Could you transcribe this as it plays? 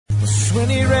When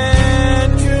he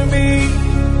ran to me,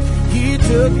 he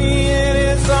took me in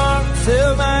his arms,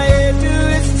 held my head to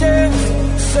his chest,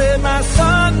 said, my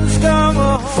son's come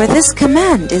home. For this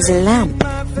command is a lamp,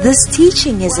 this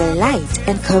teaching is a light,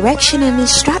 and correction and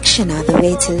instruction are the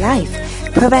way to life.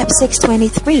 Proverbs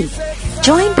 6:23.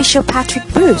 Join Bishop Patrick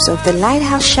Bruce of the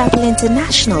Lighthouse Chapel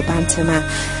International, Bantama,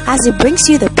 as he brings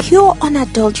you the pure,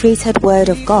 unadulterated Word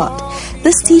of God.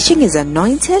 This teaching is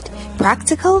anointed,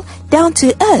 practical, down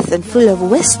to earth, and full of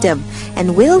wisdom,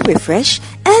 and will refresh,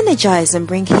 energize, and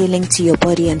bring healing to your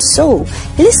body and soul.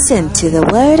 Listen to the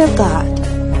Word of God.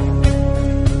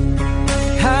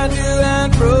 I knew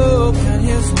I'd broken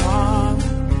his heart.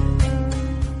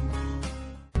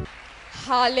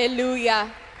 Hallelujah.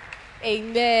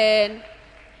 Amen.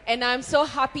 And I'm so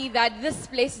happy that this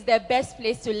place is the best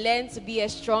place to learn to be a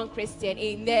strong Christian.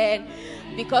 Amen.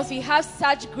 Because we have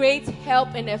such great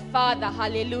help in a Father.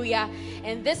 Hallelujah.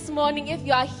 And this morning, if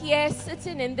you are here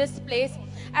sitting in this place,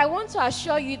 I want to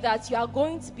assure you that you are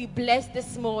going to be blessed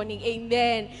this morning.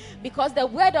 Amen. Because the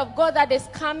word of God that is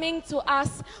coming to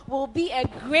us will be a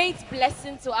great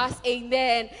blessing to us.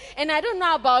 Amen. And I don't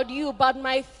know about you, but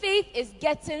my faith is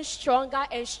getting stronger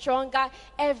and stronger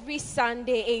every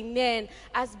Sunday. Amen.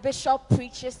 As Bishop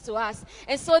preaches to us.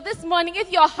 And so this morning,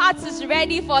 if your heart is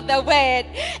ready for the word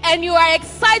and you are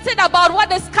excited about what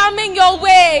is coming your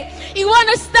way, you want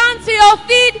to stand to your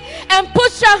feet and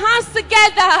put your hands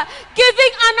together,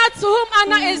 giving honor to whom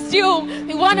honor is due.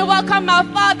 We want to welcome our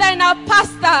father and our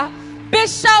pastor,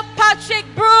 Bishop Patrick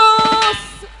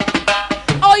Bruce.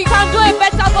 Oh, you can do it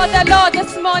better for the Lord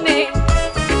this morning.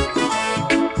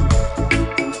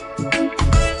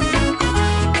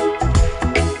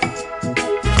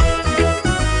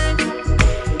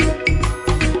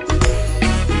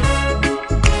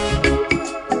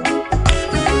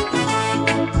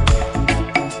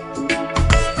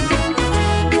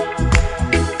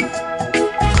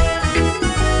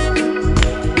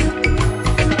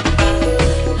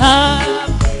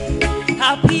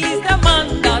 Happy is the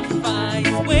man that finds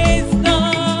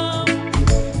wisdom,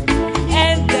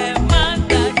 and the man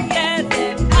that gets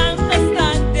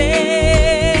understanding.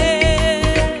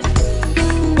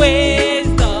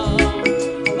 Wisdom,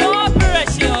 more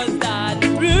precious than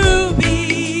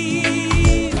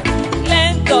rubies,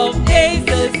 length of days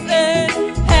is in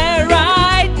her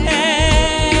right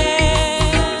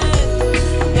hand,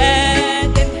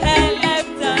 and in her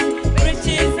left hand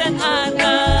riches and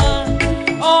honor.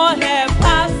 All her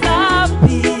paths are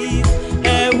peace,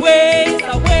 her ways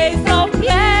are ways of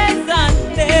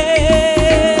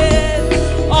pleasantness.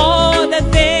 All the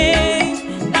things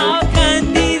thou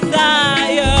can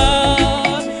desire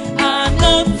are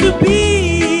not to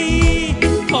be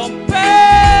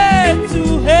compared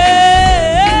to her.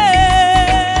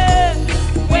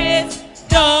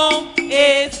 Wisdom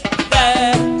is the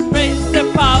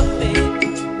principal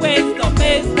thing. Wisdom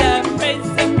is the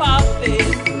principal thing.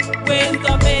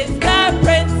 Wisdom is the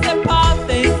principal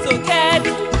thing to get.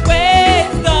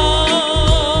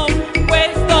 Wisdom.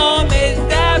 Wisdom is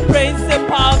the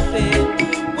principal thing.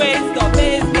 Wisdom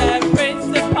is the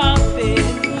principal thing.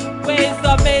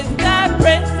 Wisdom is the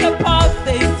principal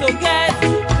thing to get.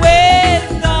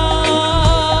 Wisdom.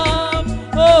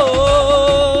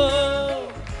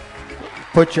 Oh.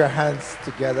 Put your hands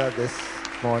together this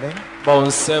morning.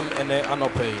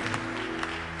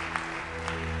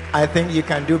 I think you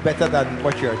can do better than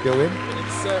what you're doing.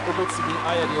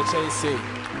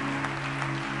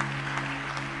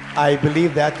 I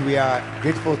believe that we are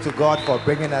grateful to God for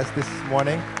bringing us this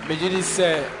morning.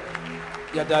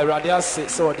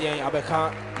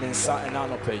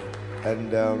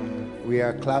 And we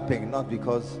are clapping not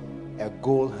because a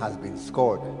goal has been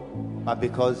scored, but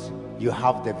because you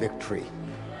have the victory.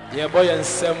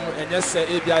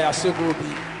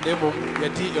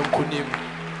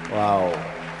 Wow.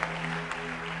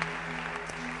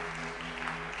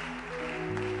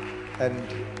 And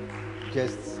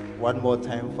just one more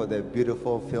time for the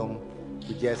beautiful film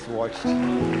we just watched. I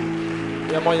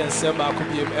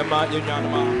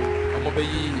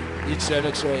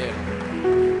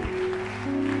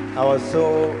was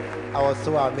so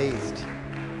amazed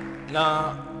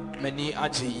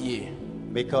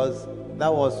because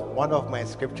that was one of my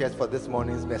scriptures for this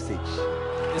morning's message.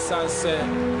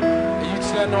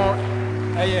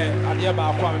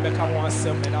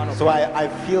 So I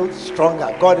feel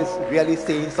stronger. God is really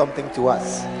saying something to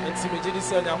us,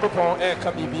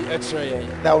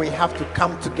 that we have to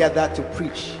come together to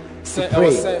preach, to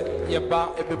pray.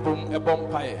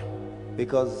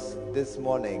 Because this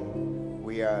morning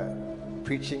we are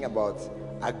preaching about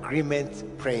agreement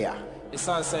prayer.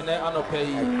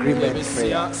 Agreement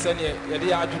prayer.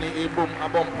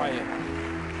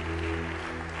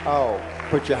 Oh,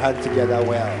 put your hand together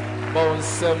well.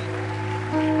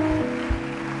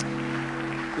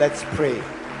 Let's pray.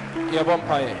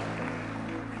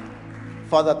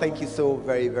 Father, thank you so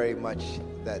very, very much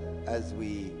that as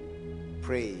we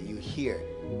pray, you hear.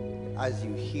 As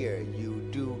you hear, you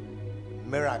do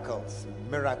miracles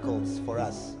for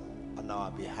us on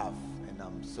our behalf. And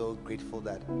I'm so grateful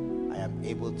that I am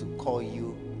able to call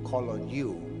on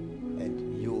you,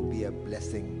 and you will be a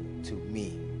blessing to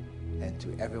me and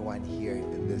to everyone here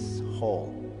in this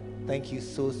hall. Thank you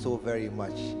so very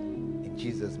much. In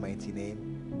Jesus' mighty name.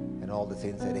 And all the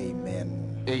saints said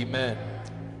amen. Amen.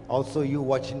 Also, you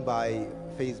watching by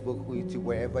Facebook, YouTube,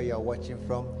 wherever you are watching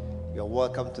from, you're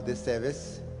welcome to this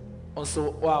service.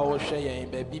 Also,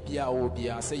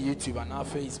 YouTube and our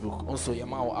Facebook. Also,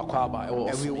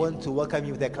 and we want to welcome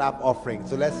you with a clap offering.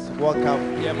 So let's welcome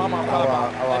our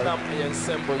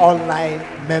online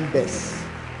members.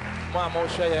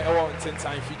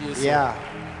 Yeah,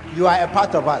 you are a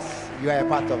part of us. You are a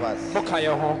part of us.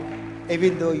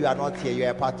 Even though you are not here, you are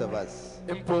a part of us.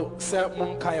 Paul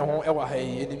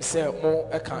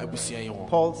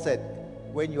said,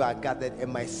 when you are gathered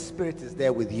and my spirit is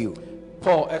there with you.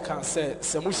 And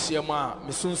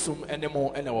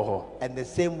the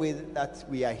same way that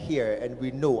we are here and we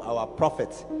know our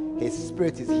prophet, his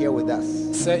spirit is here with us.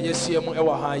 So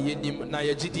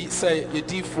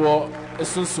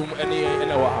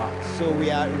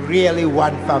we are really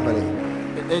one family.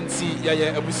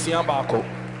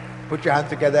 Put your hands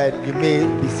together and you may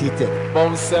be seated.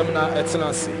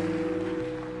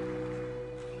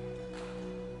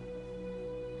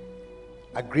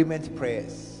 Agreement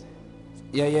prayers.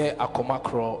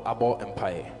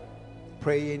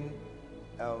 Praying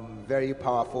very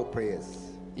powerful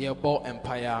prayers.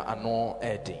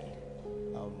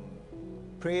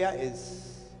 Prayer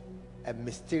is a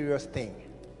mysterious thing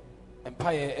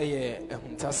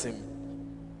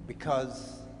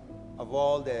because of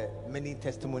all the many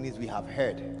testimonies we have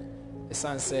heard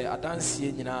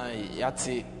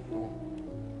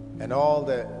and all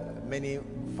the many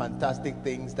fantastic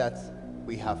things that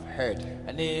we have heard.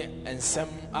 And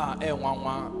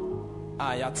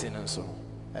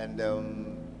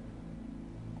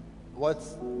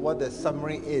what the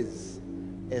summary is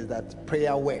that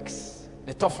prayer works.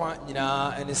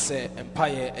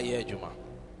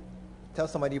 Tell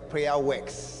somebody prayer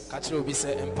works.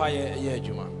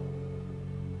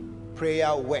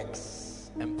 Prayer works.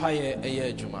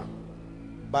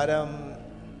 But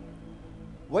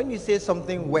when you say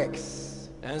something works,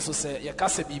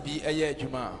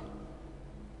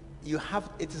 you have,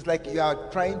 it is like you are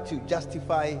trying to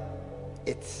justify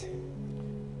it.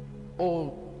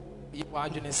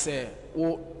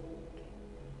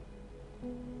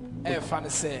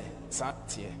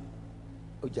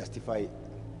 Justify it.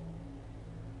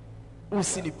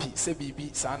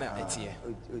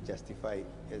 Justify it.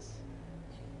 Yes.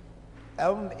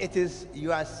 It is,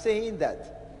 you are saying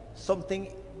that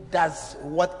something does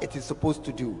what it is supposed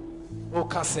to do.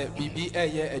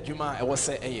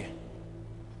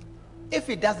 If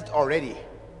it does it already,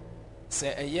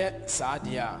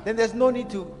 then there's no need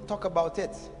to talk about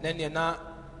it.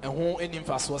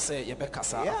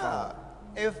 Yeah.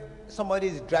 If somebody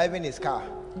is driving his car,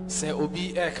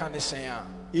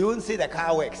 you won't say the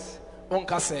car works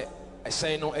because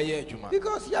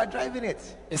you are driving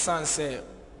it.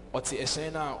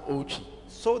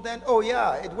 So then, oh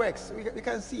yeah, it works. We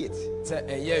can see it.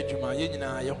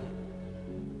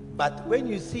 But when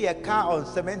you see a car on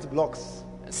cement blocks,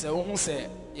 and then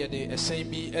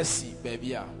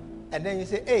you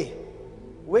say, hey,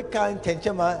 where can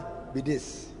Chenchema be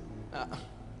this?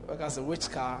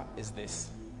 Which car is this?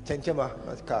 Chenchema,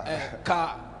 not car.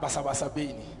 Car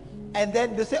and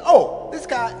then you say, oh, this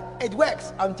car, it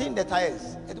works. I'm changing the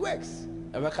tires. It works.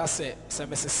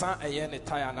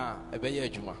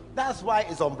 That's why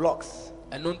it's on blocks.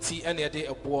 I don't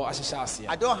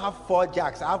have 4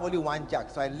 jacks. I have only 1 jack.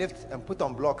 So I lift and put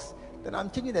on blocks. Then I'm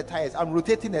changing the tires. I'm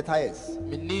rotating the tires.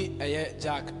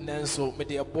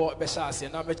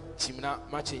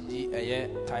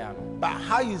 But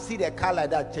how you see the car like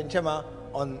that, Chenchema,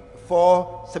 on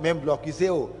 4 cement blocks, you say,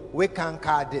 oh, we can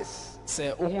car this.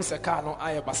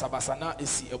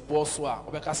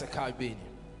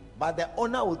 But the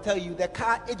owner will tell you the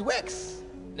car, it works.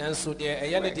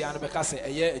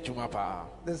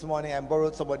 This morning I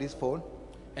borrowed somebody's phone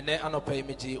to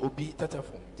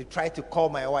try to call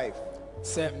my wife.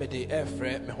 It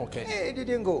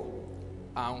didn't go.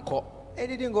 It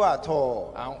didn't go at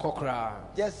all.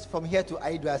 Just from here to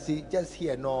Iduasi, just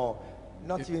here, no.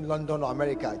 Not even London or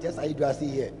America, just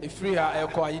Aiduasi here. Efiri ha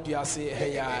ekọ ayiduase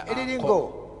he ya. It didn't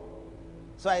go.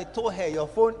 So I told her, your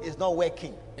phone is not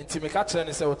working. Nti me ka kire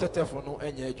ne se o telephone no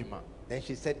enye adwuma. Then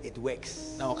she said, it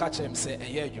works. Na o ka kire me se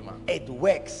eye adwuma. It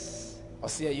works. O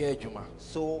se eye adwuma.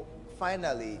 So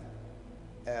finally,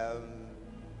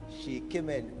 she came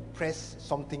and pressed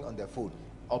something on the phone.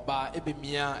 Oba ebe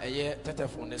mia eye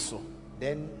telephone ne so.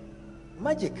 Then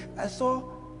magic, I saw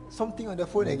something on the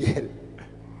phone again.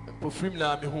 Pofrim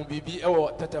na me hu bibi e wo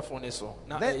telephone ne so.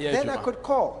 Na eye adwuma. Then I could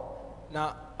call.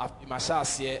 Na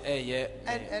mashase eye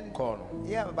And call no.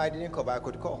 yeah, but I didn't call, but I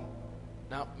could call.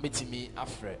 Na metimi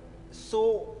afre.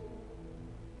 So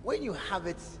when you have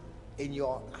it in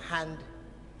your hand,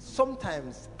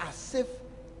 sometimes as if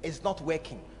it's not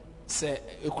working. Se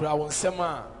ekura won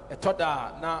sema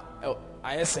etoda na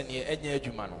ayese ne enye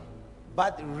adwuma no.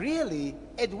 But really,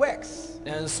 it works.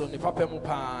 Nenso ne papa mu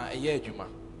pa eye adwuma.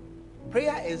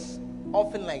 Prayer is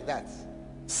often like that.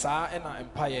 Sa ena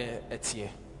empire etie.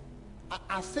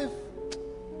 As if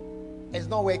it's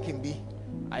not working, B.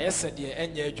 Ayese de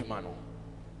enye adwuma no.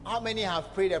 How many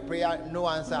have prayed a prayer, no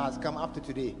answer has come up to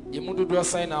today? Yemududo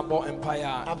sign about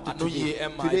empire Up to anoye today.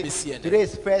 ema ebesi Today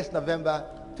is 1st November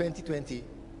 2020,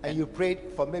 and you prayed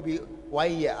for maybe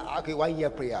 1 year. Okay, 1 year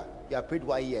prayer. You have prayed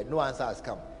 1 year, no answer has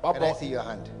come. Can I see your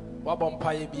hand? Wabo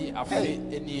empire bi afi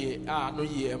eni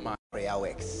anoye ema. Prayer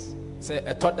works. Se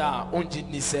etoda onji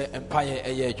ni se empire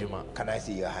eye adwuma. Can I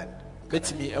see your hand?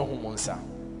 Betimi ehu monsa.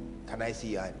 Can I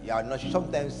see your hand? You are not sure.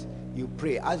 Sometimes you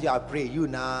pray. As you are praying, you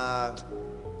are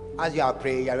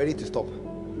ready to stop.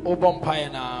 Obo empire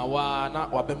na wa na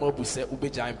wabemo buse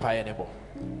ubeja empire ne bo.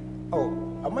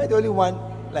 Oh, am I the only one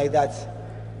like that?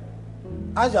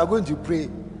 As you are going to pray,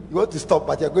 you want to stop,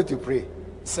 but you are going to pray.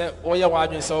 Se oya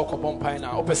wadwen se okobo empire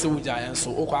na opese uja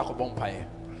enso okwa akobo empire.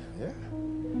 Yeah.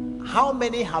 How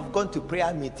many have gone to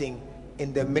prayer meeting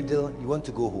in the middle? You want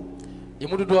to go home?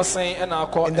 Yemududo sign ena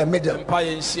akọ In the middle.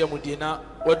 empire nhia mudie na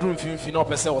wadru mfimfi na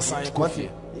opese osan kofie.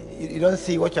 You don't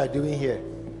see what you are doing here.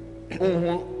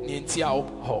 Unhu ni ntia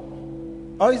ho.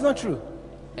 Oh, it's not true.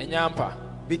 Enyampa.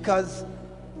 Because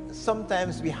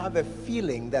sometimes we have a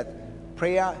feeling that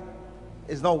prayer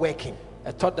is not working.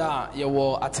 Etoda ye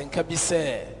wo atenka bi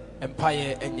se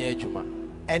empire enye adwuma.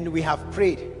 And we have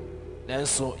prayed,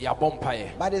 Nenso ya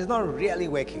bompaye. but it's not really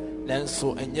working.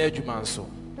 Nenso enye adwuma nso.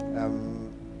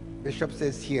 Bishop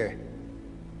says here,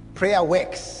 prayer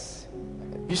works.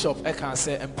 Bishop Ekan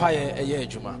say empire eye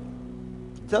adwuma.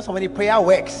 Tell somebody, prayer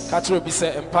works. Katro bi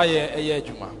say empire eye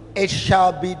adwuma. It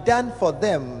shall be done for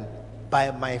them by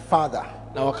my Father.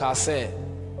 Na waka say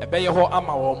ebeye ho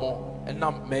ama wo mo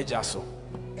enam meja so.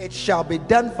 It shall be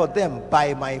done for them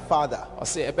by my Father. O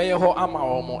say ebeye ho ama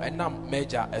wo mo enam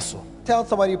meja eso. Tell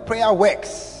somebody, prayer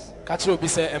works. Katro bi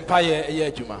say empire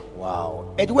eye adwuma.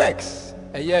 Wow, it works.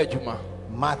 Eye adwuma.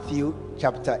 Matthew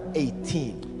chapter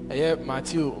 18 Eye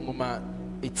Matthew ngoma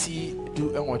eti du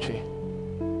enwotwe.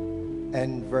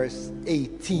 and verse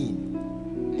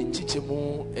 18. Ni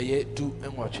chichemu eye du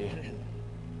enwotwe.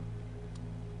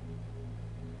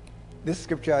 This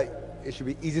scripture, it should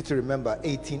be easy to remember.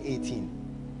 18:18.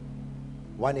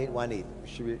 18:18. It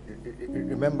should be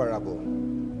rememberable.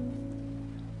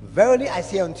 Verily I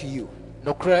say unto you.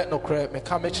 Nokre me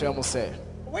ka me kire mo say.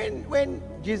 When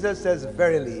Jesus says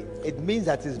verily, it means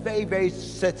that he's very, very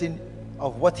certain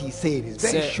of what he's saying. He's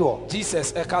very sure.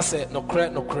 Jesus eka say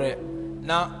nokre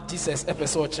na Jesus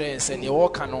epeso kire say ne wo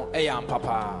ka no e ya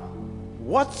mpapa.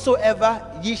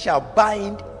 Whatsoever ye shall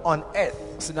bind on earth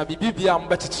So na bibibia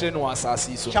mbetitire no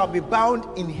asase so. shall be bound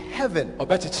in heaven,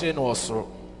 Obetitire no osoro.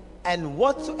 and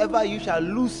whatsoever you shall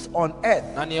loose on earth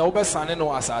Na ne obesane no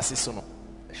asase so no.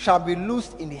 shall be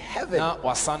loosed in heaven. Na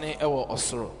wasane e wo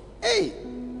osoro. Hey,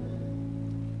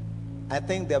 I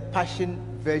think the Passion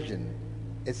version,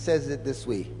 it says it this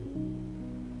way: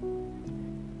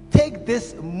 take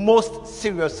this most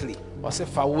seriously. Wase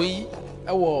fa we e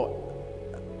wo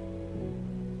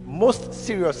Most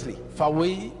seriously. fa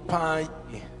we pan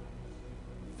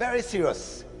Very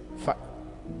serious.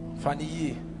 fa ni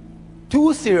ye.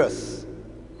 Too serious.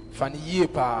 Fa ni ye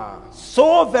pa.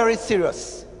 So very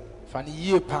serious. Fa ni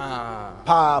ye pa.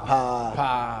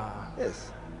 Pa.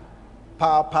 Yes.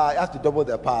 Pa. You have to double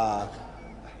the pa.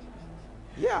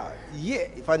 Yeah. Yeah.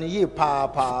 Funny ye pa.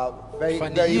 Very, Fa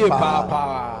ni very ye pa.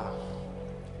 pa.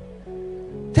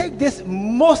 Take this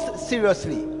most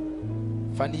seriously.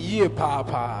 Fa ni ye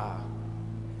pa.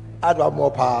 Add one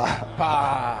more pa.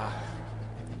 Pa.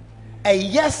 A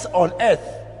yes on earth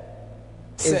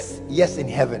is Se yes in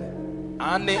heaven.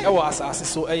 ane e wo asase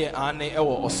so e ye ane e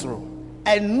wo osoro.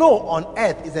 A no on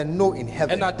earth is a no in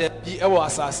heaven. ɛna dabi ɛwɔ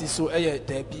asase so ɛyɛ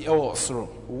dabi ɛwɔ ɔsoro.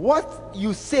 What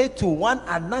you say to one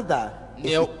another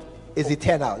Nea- is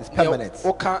eternal, it's permanent.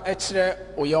 woka ɛkyerɛ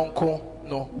oyɔnko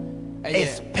no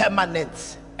It's ɛyɛ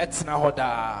permanent, ɛtena hɔ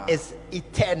daa. it's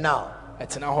eternal.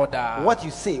 ɛtena hɔ daa. What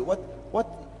you say,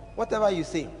 whatever you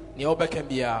say, nea wobɛka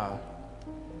biara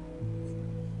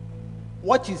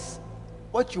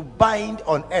what you bind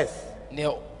on earth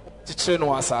nea kyekyere no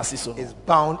wɔ asase so no is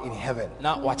bound in heaven.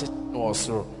 na wakyekyere no wɔ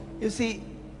ɔsoro. You see,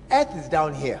 earth is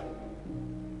down here.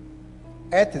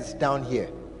 Earth is down here,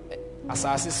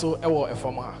 asase so ɛwɔ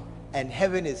ɛfam ha and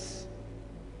heaven is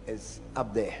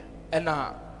up there.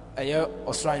 ɛna ɛyɛ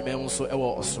ɔsoro ahemman mu nso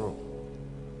ɛwɔ ɔsoro.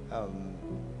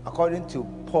 According to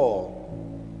Paul,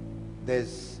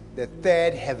 there's the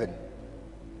third heaven.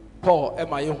 Paul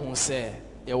ɛma yɛhu sɛ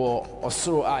yɛwɔ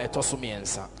ɔsoro a ɛtɔ so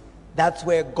mmiɛnsa. That's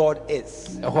where God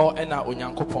is. ɛhɔ ɛna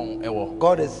onyankopɔn ɛwɔ.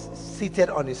 God is seated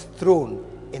on his throne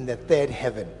in the third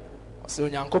heaven. sɛ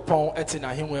onyankopɔn ɛte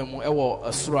n'ahengua mu ɛwɔ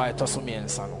ɔsoro a ɛtɔ so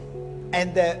mmiɛnsa no.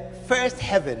 And the first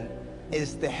heaven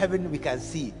is the heaven we can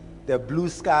see, the blue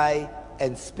sky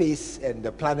and space and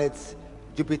the planets,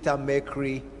 Jupiter,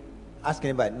 Mercury. Ask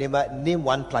anybody, name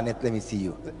one planet, let me see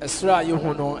you. ɛsoro a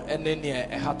yɛhu no ɛne nea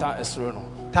ɛhata ɛsoro no.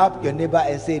 Tap your neighbor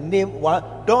and say, name one.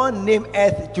 Don't name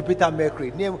Earth, Jupiter,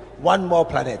 Mercury. Name one more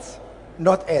planet,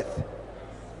 not Earth.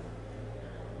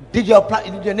 Did your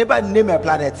neighbor name a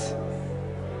planet?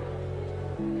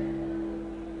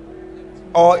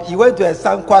 Or you went to a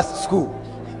Sankwas school?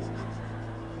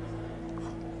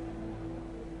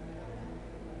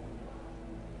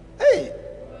 Hey.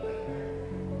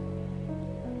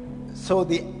 So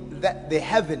the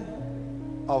heaven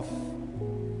of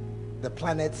the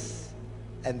planets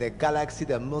and the galaxy,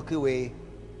 the Milky Way,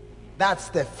 that's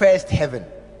the first heaven.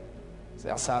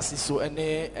 sɛ asase so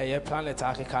ɛne ɛyɛ planet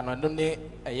akeka no ɛno ne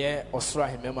ɛyɛ ɔsoro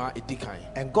ahemman mu a ɛdi kan.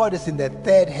 And God is in the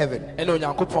third heaven. ɛna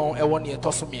onyankopɔn ɛwɔ nea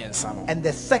ɛtɔ so mmiɛnsa no. And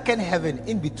the second heaven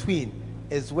in between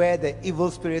is where the evil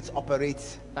spirits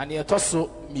operate. na nea ɛtɔ so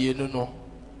mmienu no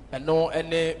ɛno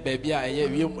ɛne baabi a ɛyɛ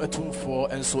wiem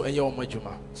atumfoɔ nso ɛyɛ wɔn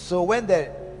adwuma. So when the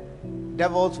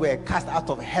devils were cast out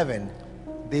of heaven,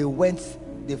 they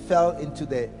fell into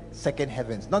the second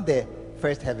heavens, not the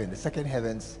first heaven, the second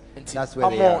heavens. Nti That's where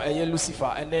they ɔmo are. ɛyɛ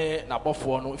Lucifer ɛne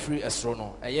n'abɔfoɔ no firi ɛsoro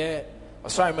no ɛyɛ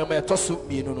ɔsoro ahemman mu a ɛtɔ so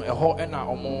mmienu no ɛhɔ ɛna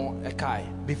ɔmo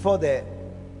ɛkae. Before the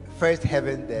first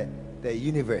heaven, the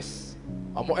universe.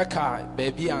 ɔmo ɛka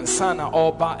baabi ansa na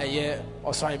ɔreba ɛyɛ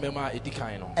ɔsoro ahemman mu a ɛdi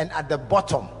kan no. And at the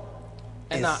bottom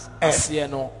is ɛna earth. aseɛ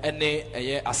no ɛne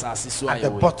ɛyɛ asase so At the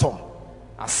ayɛ wei. bottom.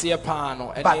 aseɛ paa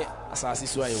no ɛne But asase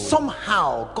so ayɛ wei.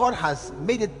 somehow God has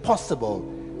made it possible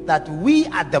that we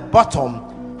at the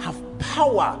bottom have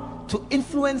power to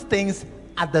influence things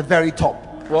at the very top.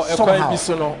 wɔ ɛkwan Somehow. bi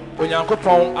so no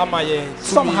onyankopɔn ama yɛn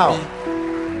Somehow.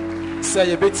 tumi bi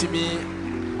sɛ yɛbɛtumi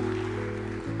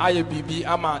ayɛ biribi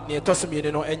ama nea ɛtɔ so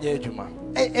mmienu no ɛnyɛ adwuma.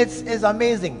 It's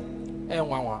amazing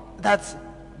ɛnwanwa. that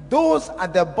those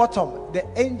at the bottom, the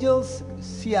angels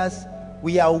see us,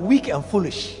 we are weak and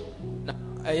foolish. na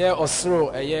ɛyɛ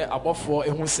ɔsoro ɛyɛ abɔfoɔ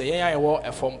ehu sɛ yɛn a yɛwɔ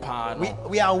ɛfam paa no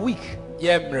We are weak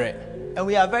yɛn mmerɛ and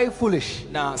we are very foolish.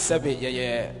 na sɛbe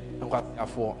yɛyɛ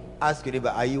nkwatafoɔ. Ask your neighbor,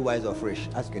 are you wise or foolish?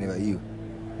 Ask your neighbor, you.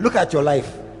 Look at your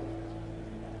life.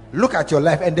 Look at your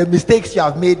life and the mistakes you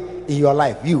have made in your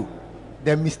life. You.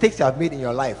 The mistakes you have made in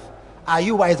your life. Are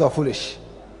you wise or foolish?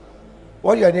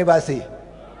 What do your neighbor say?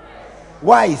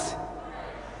 Wise.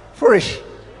 Foolish.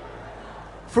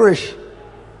 Foolish.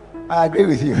 I agree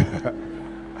with you.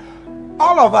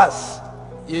 All of us,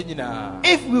 yɛn nyinaa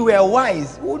if we were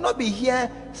wise, we would not be here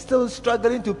still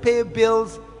struggling to pay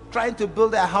bills, trying to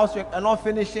build a house and not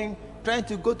finishing, trying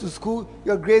to go to school.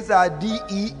 Your grades are D,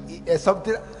 E,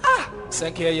 something.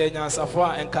 sɛ nka yɛyɛ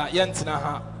nyansafoɔ a nka yɛntena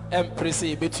ha ɛmpere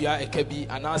sɛ yɛbɛtua ɛka bi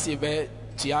anaasɛ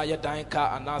yɛbɛtua yɛ dan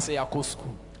ka anaasɛ yɛakɔ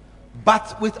sukuu.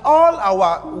 But with all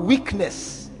our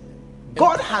weakness,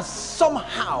 God has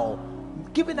somehow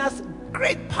given us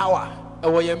great power.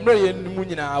 ɛwɔ yɛn mmerɛ yɛn mu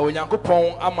nyinaa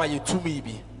onyankopɔn ama yɛ tumi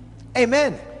bi.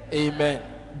 Amen. Amen.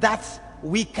 That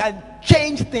we can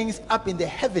change things up in the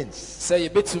heavens. sɛ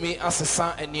yɛbɛtumi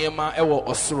asesa nneɛma ɛwɔ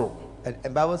ɔsoro.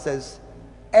 And Bible says,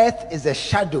 earth is a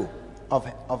shadow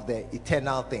of the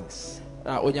eternal things.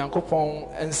 na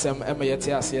onyankopɔn nsɛm ɛma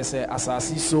yɛte aseɛ sɛ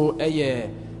asase so ɛyɛ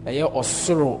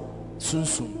ɔsoro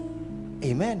sunsum.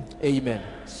 Amen. Amen.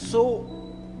 So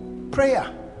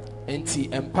prayer Enti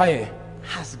empaye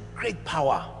has great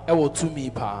power. ɛwɔ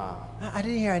tumi paa. I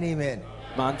didn't hear an amen.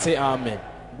 Mante amen.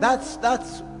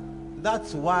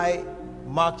 That's why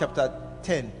Mark chapter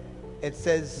 10 it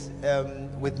says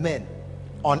with men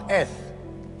on earth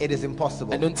it is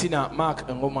impossible. ɛno nti na Mark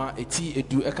nwoma eti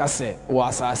edu ɛka sɛ wɔ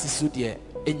asase so deɛ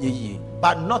ɛnyɛ yie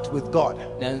But not with God.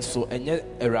 nanso ɛnyɛ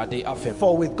Awurade afɛm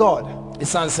For with God,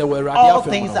 ɛsiane sɛ wɔ Awurade all afɛm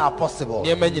things no are possible.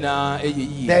 nneɛma nyinaa ɛyɛ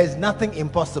yie There is nothing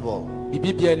impossible.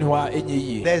 biribi biara ni hɔ a ɛnyɛ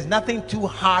yie There is nothing too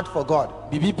hard for God.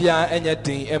 biribi biara ɛnyɛ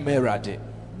den ɛma Awurade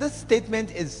This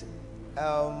statement is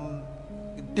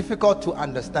difficult to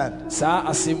understand saa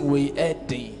asɛm wei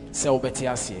ɛden sɛ wobɛte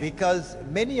aseɛ because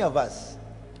many of us,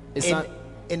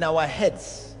 in our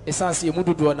heads, ɛsiane sɛ yɛmu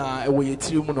dodoɔ na ɛwɔ yɛ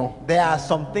tiri mu no there are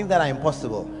some things that are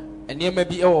impossible. nneɛma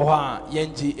bi ɛwɔ hɔ a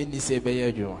yɛngye ɛnni sɛ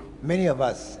ɛbɛyɛ adwuma Many of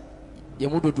us,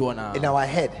 yɛmu dodoɔ na in our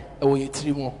head, ɛwɔ yɛ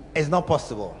tiri mu it's not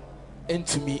possible.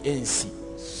 ɛntumi ɛnsi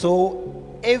So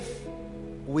if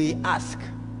we ask,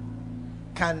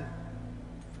 can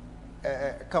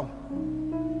come,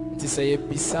 nti sɛ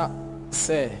yɛbisa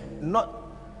sɛ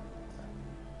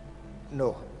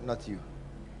not you,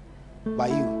 but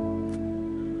you.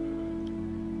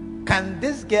 Can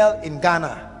this girl in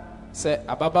Ghana sɛ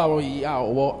ababaawa yi a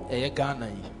ɔwɔ ɛyɛ Ghana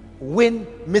yi win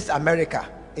Miss America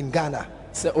in Ghana?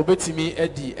 sɛ obetumi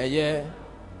adi ɛyɛ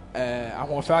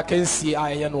ahoɔfɛ akansie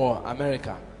a ɛyɛ no wɔ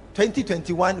America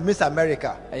 2021 Miss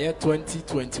America. ɛyɛ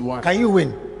 2021 Can you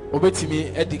win?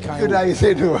 obetumi adi kan You now you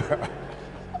say no.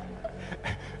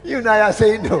 You now are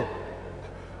saying no.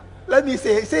 Let me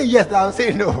say yes now.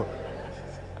 Say no.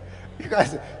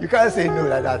 You can't say no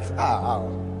like that.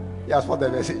 Yes, for the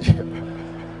message.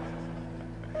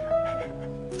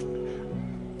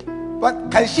 But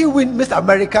can she win Miss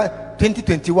America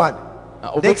 2021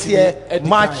 next year,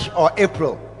 March or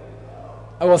April?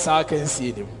 ɛwɔ saa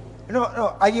akansie nim No.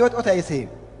 What are you saying?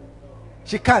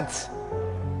 She can't.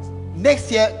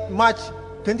 Next year, March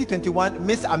 2021,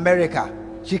 Miss America.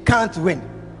 She can't win.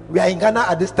 We are in Ghana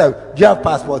at this time. Do you have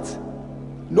passport?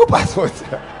 No passport.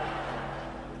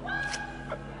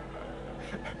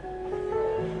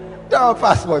 Don't have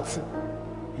passport.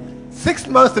 6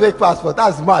 months to make passport.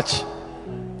 That's March.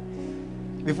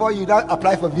 Before you now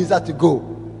apply for visa to go.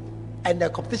 And the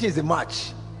competition is in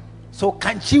March. So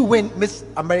can she win Miss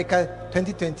America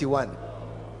 2021?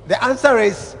 The answer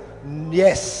is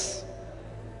yes.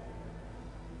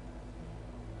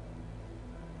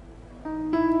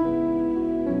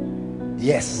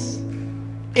 Yes.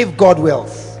 If God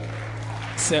wills.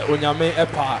 sɛ onyame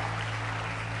ɛpa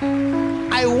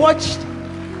I watched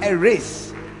a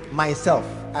race myself.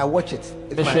 I watch it.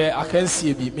 It's my- mehwɛ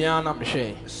akansie bi mea na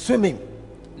mehwɛ swimming.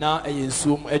 na ɛyɛ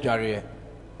nsuom adwareɛ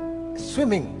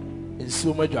Swimming.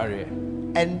 nsuom adwareɛ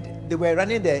And they were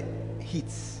running the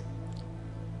heats.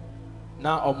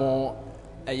 na ɔmo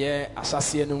ɛyɛ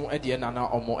ahyɛseɛ no mu ɛdeɛ na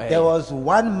ɔmo There ɛyɛ was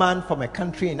one man from a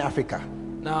country in Africa.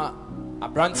 na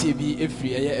aberanteɛ bi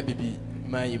efiri ɛyɛ abibi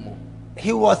man yi mu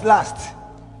He was last.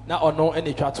 na ɔno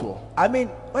ɛna etwa toɔ I mean,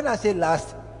 when I say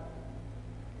last,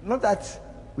 not that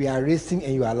we are racing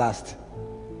and you are last.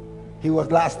 He was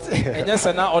last. ɛnyɛ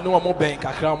sɛ na ɔne ɔmo bɛn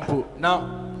kakra mpo na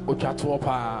otwa toɔ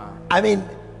paa I mean,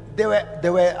 there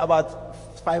were about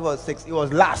 5 or 6. He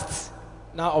was last.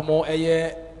 na ɔmo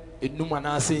ɛyɛ enum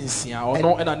anaasɛ nsia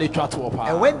ɔno ɛna ne twa toɔ paa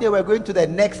And when they were going to the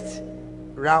next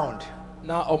round,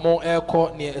 na ɔmo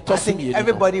ɛkɔ nea I ɛtɔ so think mmienu no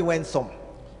everybody went some.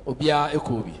 obiara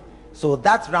ɛkɔ bi So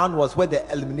that round was where the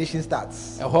elimination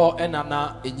starts. ɛhɔ ɛna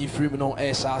na enyi firim no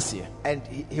ɛhyɛ aseɛ And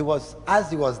he was, as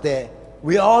he was there,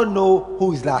 we all know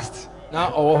who is last. na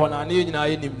ɔwɔ hɔ na ne yɛn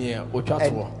nyinaa yɛnim nea otwa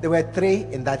toɔ And there were 3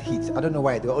 in that heat. I don't know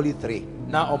why, there were only 3.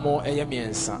 na ɔmo ɛyɛ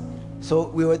mmiɛnsa So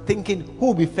we were thinking who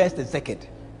will be first and second.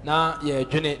 na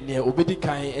yɛdwene nea obedi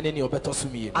kan ɛne nea ɔbɛtɔ so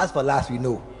mmienu As for last, we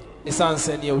know. ɛsiane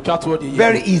sɛ nea otwa toɔ deɛ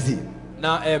Very yɛ easy.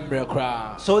 na ɛmmerɛ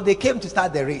koraa So they came to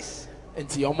start the race.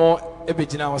 nti ɔmo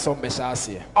ɛbɛgyina hɔ sɛ ɔmo bɛhyɛ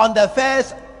aseɛ On the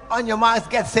first, on your marks,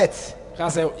 get set. ka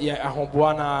sɛ yɛ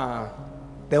ahoboa na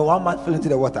Then one man fell into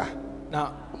the water. na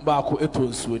baako ɛtɔ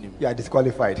nsuo nim You are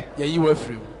disqualified. yɛyi wɔ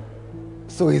afirim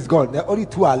So he's gone. There are only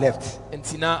 2 are left.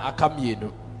 nti na aka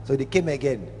mmienu So they came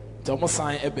again. nti ɔmo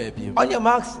san ɛbaa bio On your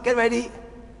marks, get ready.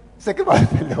 Second man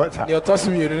fell in the water. nea ɔtɔ so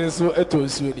mmienu no nso ɛtɔ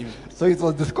nsuo nim So it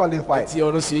was disqualified. nti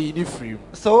ɔno nso yɛyi ne firim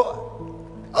So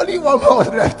only one man was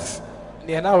left.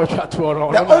 nea na wɔtwa toɔ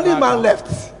no The ɔno na only n'aka. man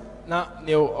left. na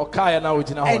nea ɔkaeɛ na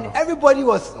ogyina hɔ And no everybody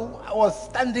was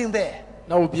standing there.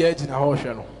 na obiara gyina hɔ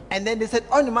hwɛ no And then they said,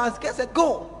 on your marks, get set,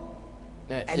 go.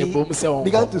 na And he yɛbom sɛ wɔn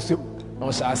began kɔ to swim. na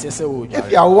ɔhyɛ aseɛ sɛ If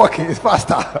you wɔredware are walking, it's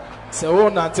faster. sɛ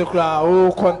wɔnante koraa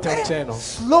wɔrekɔ ntɛnkyɛn no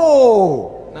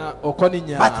Slow. na ɔkɔ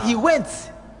ne But he nyaa went.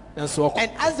 nanso ɔkɔ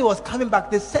And as he was coming back,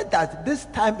 they said that this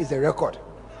time is a record.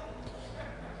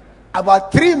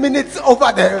 About 3 minutes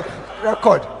over the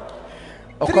record.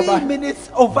 3 Okoba. minutes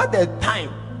over the time.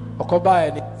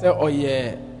 ɔkɔbaeɛ ne sɛ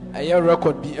ɔyɛ ɛyɛ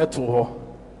record bi ɛto hɔ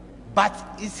But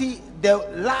you see, the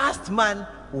last man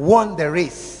won the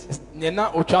race nea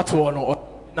na otwa to no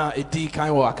na edi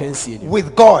kan wo akansie ni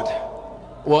with God.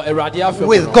 wo Awurade afem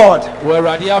With God. wo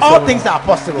Awurade afem All things are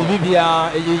possible.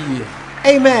 bibia eyeye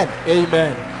Amen.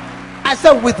 amen I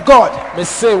said with God, me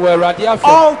say wo Awurade afem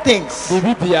all things.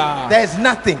 bibia There is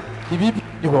nothing. bibi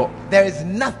ni ho There is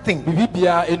nothing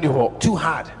bibia eni ho too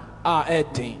hard. a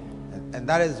edin And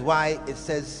that is why it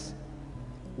says,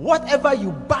 whatever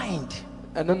you bind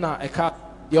eno na eka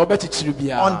ye obetichiri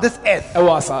bia on this earth, e wo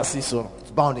asase so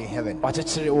it's bound in heaven.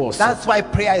 wachekyere wo so That's why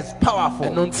prayer is powerful.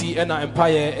 eno nti ena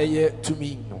empire eye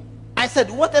tumi no I said,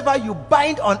 whatever you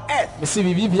bind on earth, me say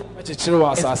bibia wachekyere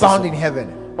wo it's asase bound in so heaven.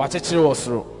 wachekyere wo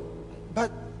so But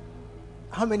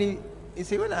how many? You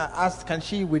see, when I asked, can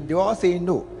she win? They were all saying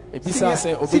no. Ebisa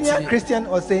say, Senior obetumi. Christian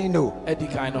or saying no. edi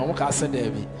kan no mo ka se da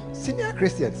bi Senior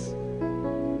Christians,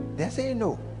 they're saying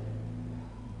no.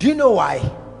 Do you know why?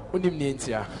 onim ne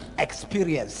ntia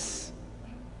Experience.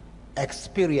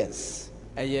 Experience.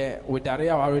 eye wedare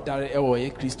a waredare e wo ye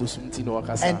Kristo sumti no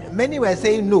wakasa And many were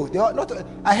saying no. They were not.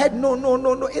 I had no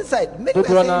inside. Many were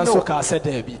dodo na saying so no. ka se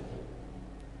da bi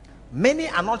Many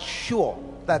are not sure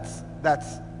that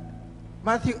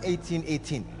Matthew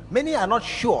 18:18. Many are not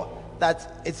sure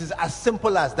that it is as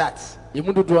simple as that.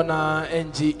 yemu dodo na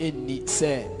enji enni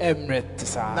se emre Now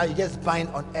tisa you just bind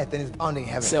on earth and it's bound in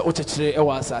heaven. se o chekyere e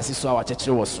wo asase so a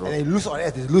wachekyere wo soro And then loose on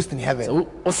earth is loosed in heaven.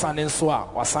 o sane so a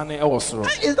wasane e wo soro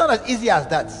It's not as easy as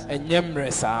that.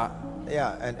 enyemre sa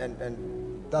Yeah,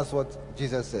 and that's what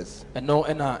Jesus says. eno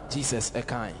ena Jesus e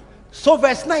kan So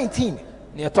verse 19.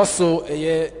 ne to so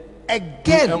eye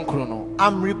Again, enkro no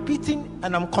I'm repeating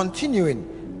and I'm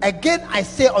continuing. Again, I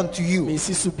say unto you me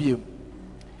si so biem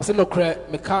se no kra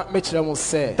me ka me kyerɛ mo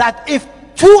se that if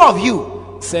two of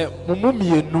you, se mumu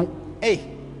mienu hey,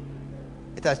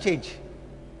 it has changed.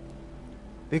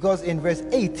 Because in verse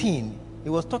 18, he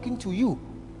was talking to you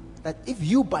that if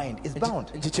you bind, it's bound.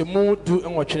 nkyɛkyɛmu du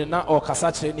nwɔtwene na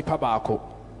ɔkasa kyerɛ nipa baako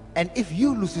And if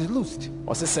you loose, it's loosed.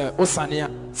 ɔse sɛ o sane a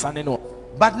sane no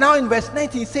But now in verse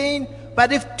 19, saying,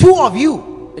 but if two of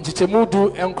you nkyɛkyɛmu du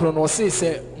nkron no ɔse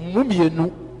sɛ mu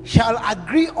mienu shall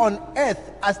agree on earth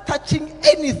as touching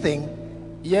anything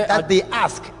yɛ that they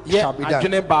ask, shall yɛ be done.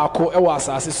 adwene baako ɛwɔ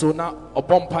asase so na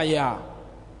ɔbɔ mpaeɛ a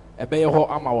ɛbɛyɛ hɔ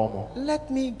ama wɔn mo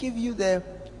Let me give you the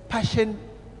Passion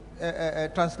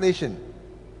translation.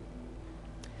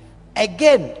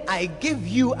 Again, I give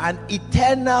you an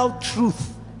eternal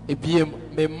truth. ebiem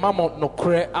me ma mo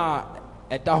nokorɛ a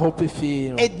ɛda hɔ pefee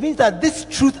no It means that this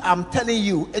truth I'm telling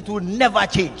you, it will never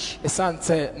change. ɛsiane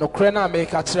sɛ nokorɛ no a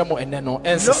meka kyerɛ mo ɛnɛ no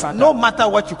ɛnsesa No da matter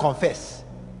what you confess,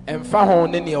 ɛmfa ho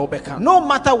ne nea wobɛka no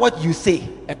matter what you say,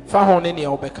 ɛmfa ho ne nea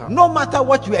wobɛka no matter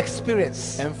what you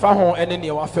experience, ɛmfa ho ne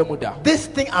nea wafa mu da this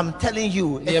thing I'm telling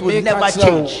you, nea it will meka never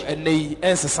kyerɛ wo change. ɛnɛ yi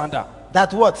ɛnsesa da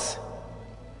That what?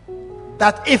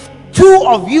 That if two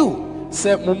of you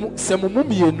sɛ mo mu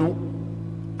mmienu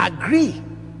agree,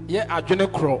 yɛ adwene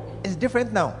korɔ it's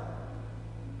different now.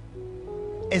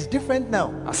 It's different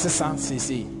now. asesa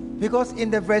seesei Because in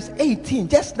the verse 18,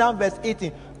 just now verse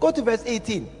 18, go to verse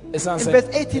 18. In ɛsiane verse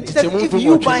 18, it says, nkyɛmu if du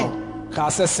you nwɔtwe bind, no kaa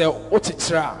sɛ sɛ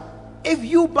wokyekyere a if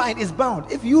you bind, it's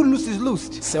bound. If you loose, it's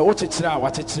loosed. sɛ wokyekyere a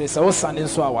wakyekyere sɛ wosane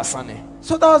nso a wasane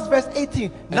So that was verse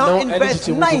 18. Now no, in any verse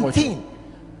chichemu 19,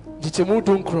 nkyɛmu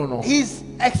du nkron no he's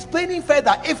explaining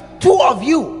further. If two of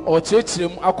you ɔkyerɛkyerɛ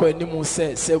mu akɔ anim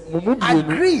sɛ mo mu mmienu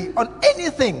agree on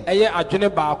anything, ɛyɛ adwene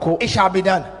baako it shall be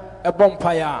done. ɛbɔ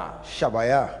mpaeɛ a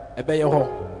Shabaya. ɛbɛyɛ hɔ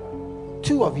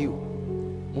Two of you,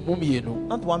 mo mu mmienu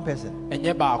not one person.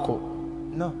 ɛnyɛ baako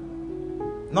No,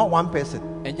 not one person.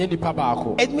 ɛnyɛ nipa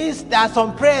baako It means there are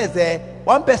some prayers there.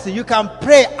 One person you can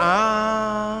pray.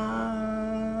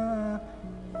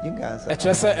 You can answer.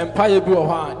 ɛkyerɛ sɛ mpaeɛ bi wɔ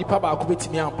hɔ a nipa baako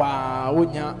bɛtumi ampaa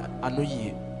wonya ano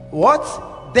yie What?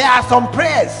 There are some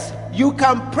prayers you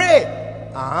can pray.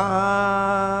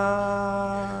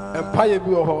 mpaeɛ bi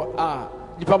wɔ hɔ a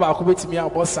nipa baako bɛtumi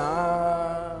abɔ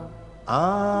saa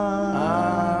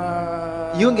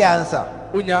You can answer.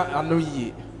 wonya ano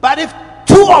yie But if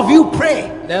two of you pray,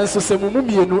 nanso sɛ mo mu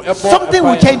mmienu ɛbɔ something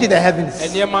will mpaeɛ change in the heavens.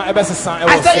 nneɛma ɛbɛsesa I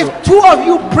ɛwɔ said, soro if two of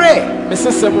you pray, mese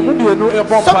sɛ mo mu mmienu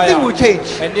ɛbɔ something will mpaeɛ change.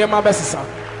 a nneɛma bɛsesa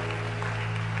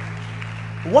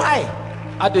Why?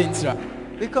 adɛn ntira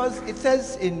Because it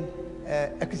says in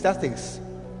Ecclesiastes,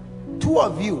 two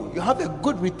of you have a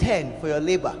good return for your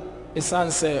labor. ɛsiane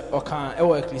sɛ ɔka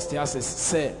ɛwɔ ecclesiastes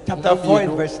sɛ Chapter mo 4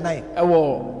 and mmienu verse 9.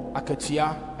 ɛwɔ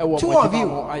akatua ɛwɔ Two mo of adwuma you.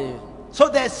 ho ayɛ So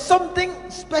there's something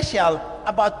special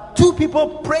about two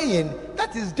people praying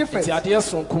that is different. nti adeɛ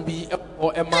sonko bi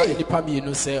ɛwɔ ɛma Hey. nnipa mmienu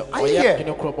sɛ Are you here? ɔyɛ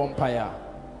adwene korɔ bɔ mpaeɛ a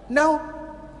Now,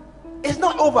 it's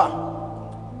not over.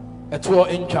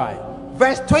 ɛtoɔ ntwae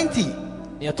verse 20.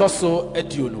 nea ɛtɔ so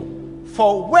aduonu.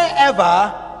 For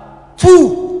wherever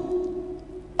 2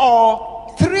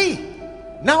 or 3,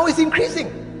 now it's increasing.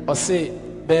 Ɔse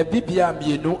baabi bia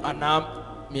mmienu anaa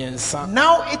mmiɛnsa.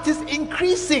 Now it is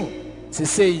increasing.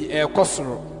 Sesei ɛkɔ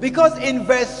soro. Because in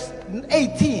verse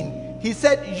 18, he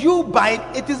said, you bind,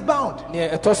 it is bound.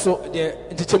 Nea ɛtɔ so deɛ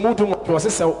nkyɛmu du wɔn sɛ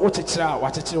sɛ wɔkyekyere a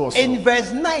wɔakyekyere wɔ so. In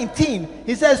verse 19,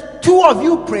 he says, 2 of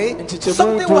you pray,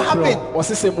 something will happen.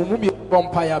 Wɔse sɛ mo mu bi bɔ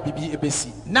mpaeɛ a biribi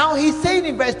ebesi. Now he's saying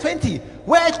in verse 20,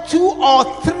 where 2 or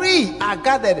 3 are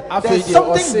gathered, there's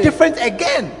something different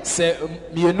again. Sɛ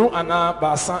mmienu anaa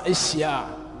baasa ahyia.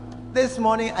 This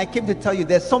morning I came to tell you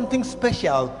there's something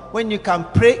special when you can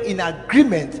pray in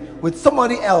agreement with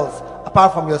somebody else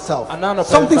apart from yourself.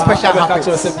 Something special happens.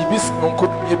 Oh,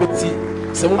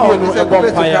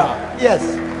 yes,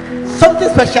 something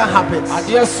special happens.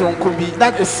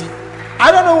 That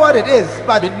I don't know what it is,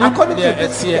 but according to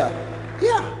this here,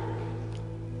 yeah,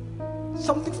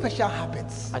 something special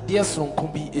happens.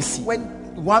 When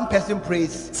one person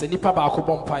prays,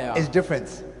 it's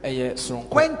different.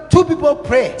 When 2 people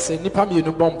pray, it's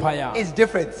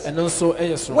different.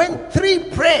 When 3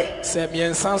 pray,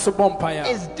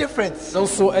 it's different.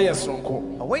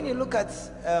 When you look at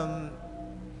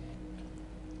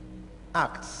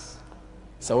Acts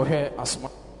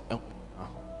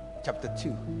chapter 2,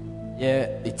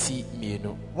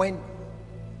 when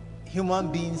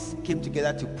human beings came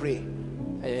together to pray,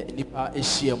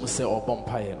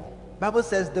 Bible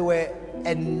says there were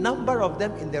a number of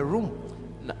them in the room.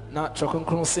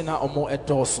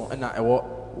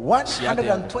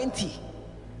 120.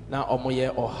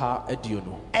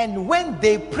 And when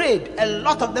they prayed, a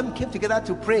lot of them came together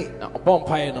to pray. A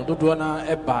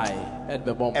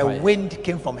wind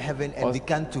came from heaven and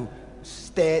began to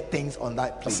stir things on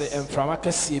that place.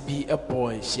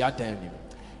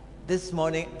 This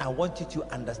morning, I want you to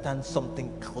understand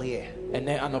something clear. A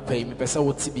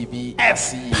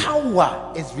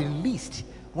power is released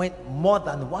when more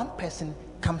than one person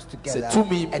comes together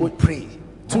and pray.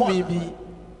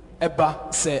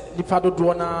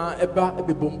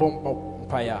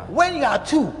 When you are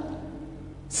 2,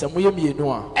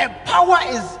 a power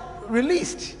is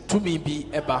released.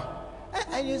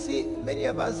 And you see, many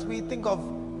of us, we think of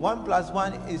 1 +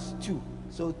 1 is 2.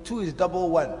 So 2 is double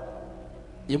 1.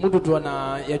 In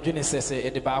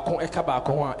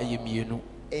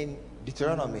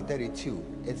Deuteronomy 32,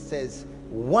 it says,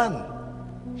 1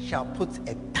 shall put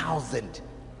 1,000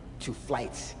 to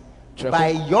flight. By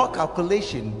your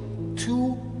calculation,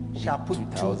 2 shall put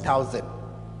 2,000.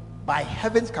 By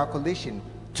heaven's calculation,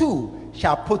 2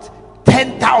 shall put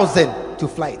 10,000 to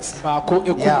flight. Yeah.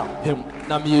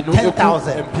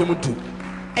 10,000.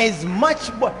 As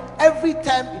much more. Every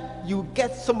time you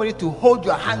get somebody to hold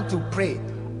your hand to pray,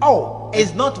 oh,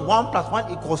 it's not 1 +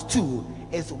 1 = 2.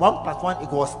 It's 1 + 1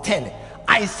 = 10.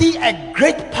 I see a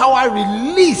great power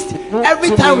released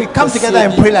every time we come together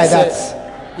and pray like that.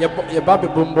 I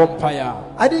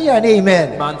didn't hear an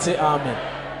amen.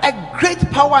 A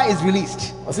great power is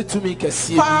released.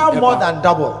 Far more than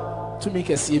double.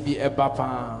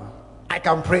 I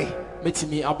can pray.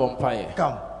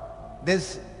 Come.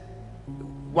 This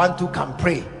 1, 2 can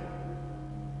pray.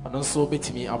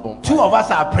 2 of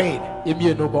us are praying.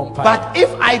 But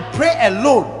if I pray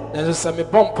alone,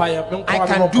 I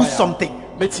can do something.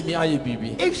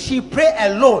 If she pray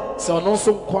alone,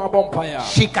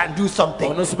 she can do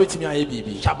something.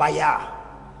 Shabaya,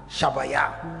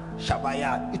 Shabaya,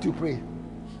 Shabaya. It will pray.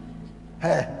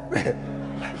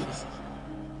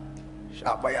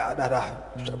 Shabaya, dada,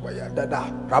 Shabaya, dada,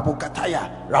 Rabokataya,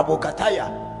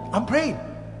 Rabokataya. I'm praying.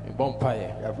 I'm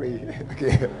praying.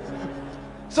 Okay.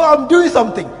 So I'm doing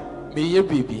something.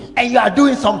 And you are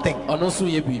doing something.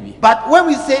 But when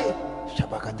we say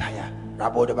Shabakataya,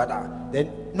 Rabodabada,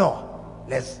 then no,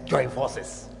 let's join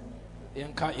forces.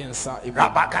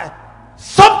 Rabaka.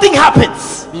 Something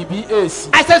happens.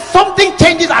 I said something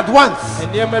changes at once.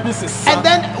 And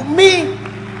then me,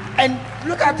 and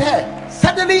look at her.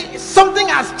 Suddenly something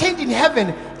has changed in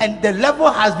heaven, and the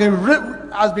level has been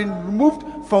removed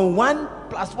from 1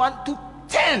 + 1 to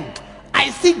 10. I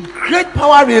see great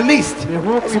power released. We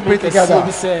pray together.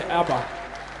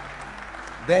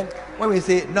 Then when we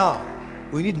say no,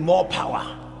 we need more power.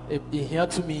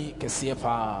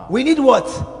 We need what?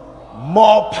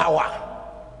 More power.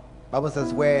 Bible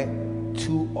says where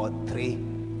 2 or 3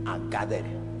 are gathered,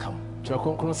 come. So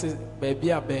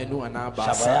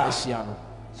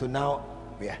now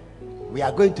we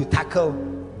are going to tackle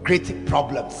great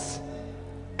problems.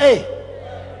 Hey.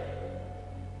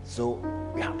 So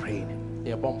we are praying.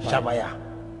 Shabaya,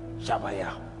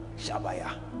 Shabaya,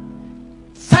 Shabaya.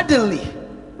 Suddenly,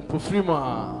 pofiri mu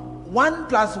a 1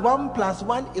 plus 1 plus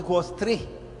 1 equals 3.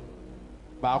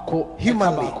 baako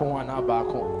Humanly. ɛka baako ho anaa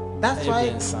baako That's ɛyɛ why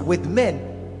mmiɛnsa. with men,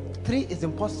 3 is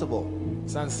impossible.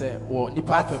 san sɛ wɔ nipa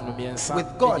But apam no mmiɛnsa with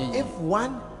God, ɛyɛ yie. if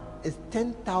 1 is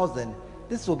 10,000,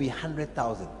 this will be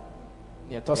 100,000.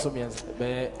 Nea ɛtɔ so mmiɛnsa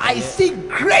bɛyɛ I see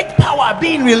great power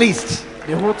being released.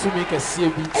 mehu tumi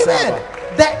kɛseɛ bi sɛ Amen.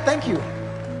 aba. Thank you.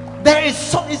 There is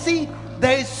some, you see,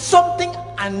 there is something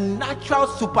unnatural,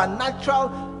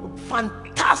 supernatural,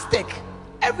 fantastic.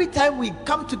 Every time we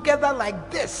come together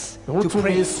like this mehu to tumi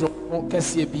pray. soro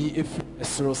kɛseɛ bi efiri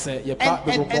ɛsoro sɛ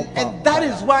yɛba And that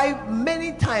is why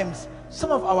many times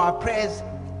some of our prayers,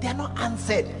 they are not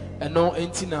answered. ɛno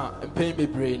enti na mpɛn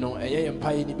bebree no ɛyɛ yɛn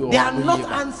mpaeɛ ni bi wɔ They are ano not yie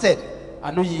ma. answered.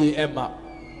 ano yie ɛma.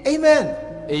 Amen.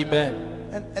 Amen.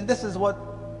 And this is what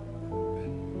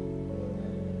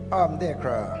there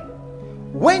cry.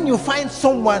 When you find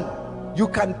someone you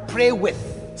can pray with,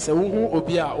 sɛ wohu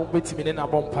obi a wobɛtumi ne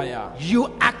nabɔ mpaeɛ a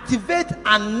you activate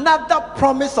another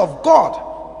promise of God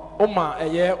woma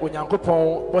ɛyɛ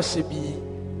onyankopɔn bɔhyɛ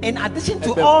bi in addition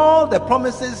to Amen. all the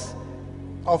promises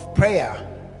of prayer.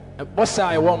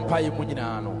 bɔhyɛ a ɛwɔ mpaeɛ mu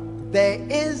nyinaa no There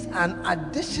is an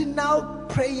additional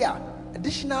prayer,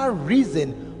 additional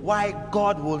reason why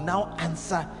God will now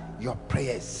answer your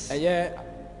prayers. ɛyɛ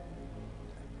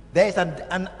There is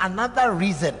another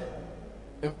reason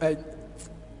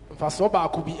mfasoɔ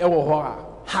baako bi ɛwɔ hɔ a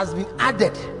has been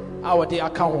added a wɔde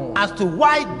aka ho as to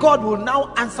why God will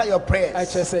now answer your prayers.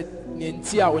 ɛkyerɛ sɛ ne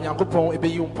nti a onyankopɔn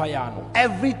ɛbɛyi wo mpaeɛ ano.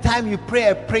 Every time you pray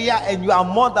a prayer and you are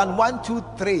more than 1, 2,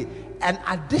 3, an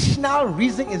additional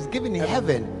reason is given in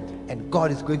heaven, and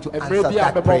God is going to answer ɛberɛ bi a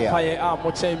that bɛbɔ prayer. mpaeɛ a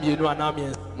mokyɛn mmienu anaa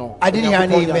mmiɛnsa no I didn't hear an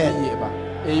Onyankopɔn de amen. ayɛ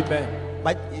ba. Amen.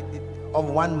 But of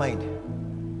one mind,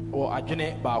 wɔ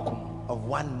adwene baako mu of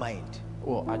one mind,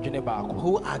 wɔ adwene baako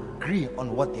who agree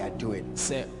on what they are doing.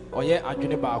 sɛ ɔyɛ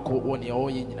adwene baako wɔ nea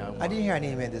ɔyɛ nyinaa I mu didn't hear an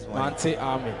amen this morning. mante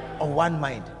amen Of one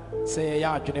mind, sɛ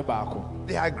yɛyɛ adwene baako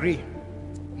they agree.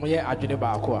 moyɛ adwene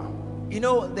baako a You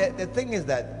know, the thing is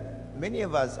that many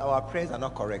of us, our prayers are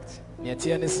not correct nea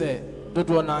ɛteɛ ne sɛ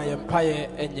dodoɔ no yɛ mpaeɛ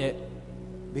ɛnyɛ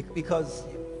because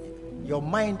your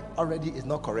mind already is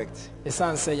not correct.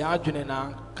 ɛsiane sɛ yɛn adwene no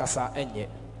ankasa ɛnyɛ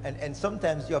And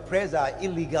sometimes your prayers are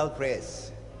illegal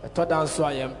prayers. ɛtɔ da nso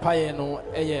a yɛn mpaeɛ no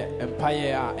ɛyɛ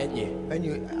mpaeɛ a ɛnyɛ When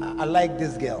you, I like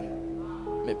this girl,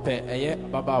 mepɛ ɛyɛ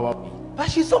ababaawa bi but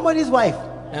she's somebody's wife.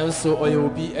 ɛnso ɔyɛ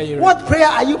obi ɛyere What prayer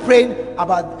are you praying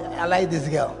about? I like this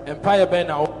girl. mpaeɛ bɛn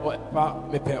na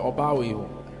ɛfa mepɛ ɔbaa wei o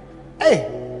Hey,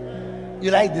 you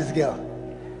like this girl.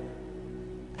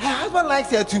 Her husband likes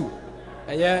her too.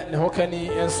 ɛyɛ ne ho kani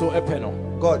nso ɛpɛ no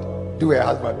God, do her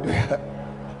husband.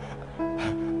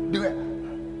 Do her.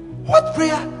 What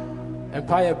prayer?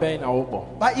 mpaeɛ bɛn na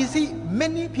wobɔ But you see,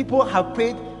 many people have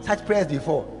prayed such prayers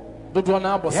before. dodoɔ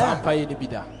no abɔ saa Yeah. mpaeɛ no bi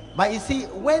da But you see,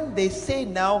 when they say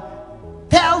now,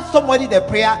 tell somebody the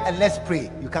prayer and let's pray,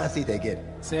 you can't say it again.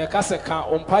 sɛ yɛka sɛ ka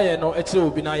wo mpaeɛ no ɛkyerɛ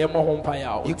obi na yɛmmɔ ho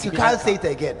mpaeɛ a You ɔntumi can't ɛnka. say it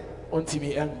again.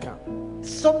 ɔntumi ɛnka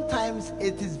Sometimes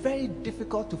it is very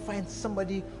difficult to find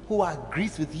somebody who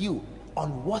agrees with you on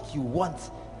what you want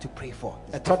to pray for.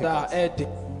 It's ɛtɔ da a difficult.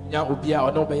 ɛde nya obi a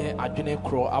ɔne wobɛyɛ adwene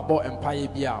korɔ abɔ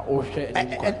mpaeɛ bi a ɔrehwɛ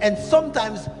anim kwan. And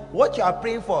sometimes what you are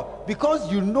praying for,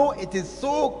 because you know it is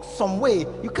so some way,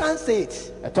 you can't say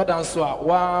it. ɛtɔ da nso a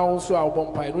waa wo nso a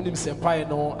wobɔ mpaeɛ no wonim sɛ mpaeɛ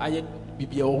no ayɛ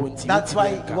biribi a ɛwɔ hɔ nti That's wontumi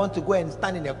why ɛnka. you want to go and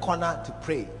stand in a corner to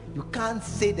pray. You can't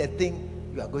say the thing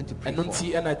you are going to pray ɛno for.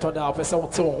 nti ɛna ɛtɔ da a wopɛ sɛ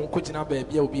wote wo ho kɔgyina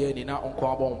baabi a obiara ni na ɔnkɔ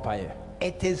abɔ mpaeɛ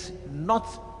It is not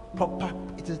proper.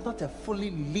 It is not a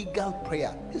fully legal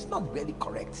prayer. It's not really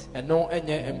correct. ɛno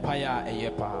ɛnyɛ mpaeɛ a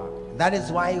ɛyɛ paa That is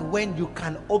why when you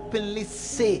can openly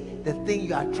say the thing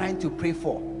you are trying to pray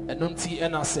for, ɛno nti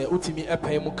ɛna sɛ wotumi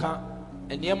ɛpae mu ka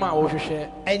nneɛma a wohwehwɛ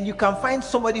and you can find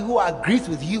somebody who agrees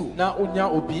with you, na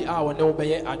wonya obi a wɔne wo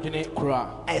bɛyɛ adwene korɔ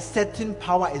a a certain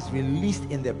power is released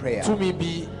in the prayer, tumi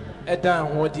bi ɛda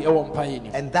ho adi ɛwɔ mpaeɛ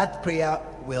nim and that prayer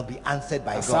will be answered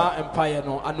by saa God. mpaeɛ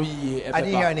no ano yie I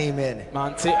didn't hear an ɛbɛba amen.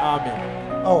 mante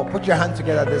amen Oh, put your hand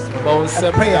together this bɔ wo morning. A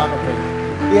nsɛm prayer. saa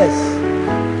anɔpɛ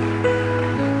Yes.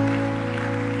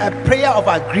 A prayer of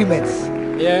agreements.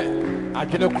 yɛ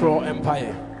adwene korɔ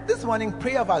mpaeɛ This morning,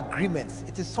 prayer of agreements.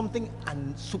 It is something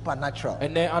supernatural.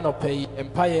 ɛnɛ anɔpɛ yi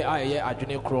mpaeɛ a ɛyɛ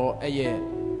adwene korɔ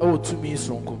ɛyɛ ɛwɔ tumi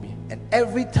soronko bi And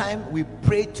every time we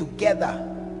pray together,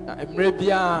 na mmerɛ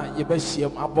biara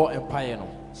yɛbɛhyiam abɔ mpaeɛ no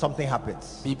something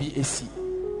happens. biribi esi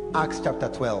Acts chapter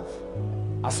 12.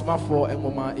 asomafoɔ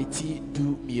nwoma eti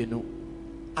du mmienu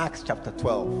Acts chapter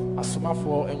 12,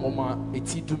 asomafoɔ nwoma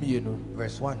eti du mmienu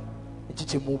verse 1.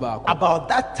 nkyekyɛmu baako About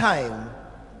that time,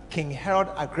 King Herod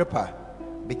Agrippa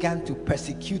began to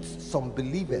persecute some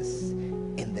believers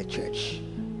in the church.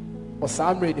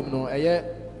 ɔsaa mmerɛ nim no ɛyɛ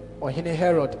ɔhene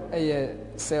Herod ɛyɛ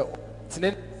sɛ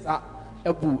tene sa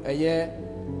abu ɛyɛ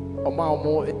ɔma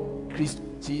ɔmo Kristo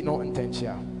ti no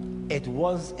ntɛnkyea. It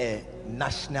was a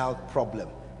national problem.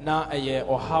 Na ɛyɛ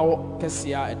ɔhaw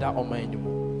kɛseɛ a ɛda ɔman no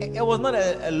mu. It was not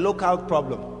a local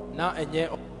problem. Na ɛnyɛ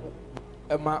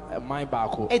ɛma ɛman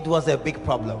baako. It was a big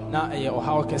problem. Na ɛyɛ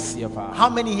ɔhaw kɛseɛ paa. How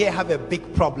many here have a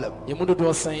big problem? Yɛmu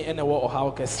dodoɔ sɛn ɛna ɛwɔ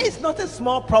ɔhaw kɛseɛ. It's not a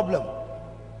small problem.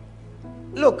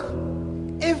 Look,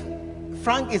 if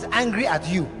Frank is angry at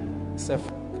you, Sɛ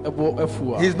ɛbɔ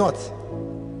afu a. he's not.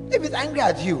 If he's angry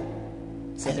at you,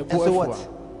 Sɛ and ɛbɔ so afu what?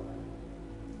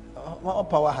 a. What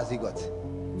power has he got?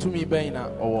 Tumi bɛn na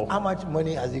ɔwɔ. How much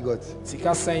money has he got? Sika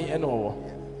sɛn ɛna ɔwɔ.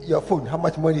 Your phone, how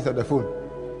much money is on the phone?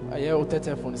 Ɛyɛ wo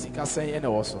tɛtɛfon sika sɛn ɛna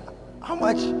ɛwɔ so. How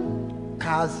much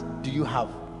cars do you have?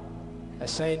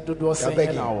 Ɛhyɛn dodoɔ sɛn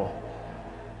begging. ɛna ɔwɔ.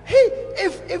 Hey,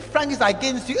 if Frank is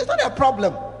against you, it's not a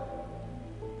problem.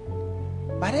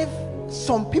 But if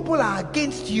some people are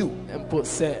against you, Mpo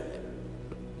sɛ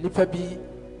nipa bi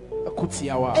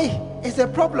akutia wa. hey, it's a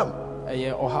problem.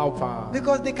 Ɛyɛ ɔhaw paa.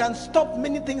 Because they can stop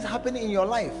many things happening in your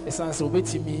life. Ɛsan sɛ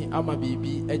obetumi ama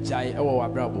biribi agyae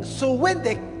ɛwɔ w'abrabɔ. So when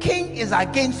the king is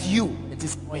against you, Nti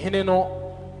sɛ ɔhene no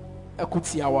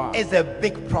akutia wa. it's a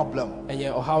big problem.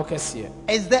 Ɛyɛ ɔhaw kɛseɛ.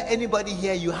 Is there anybody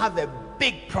here you have a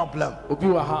big problem? Obi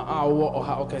wɔ ha a ɔwɔ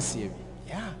ɔhaw kɛseɛ bi.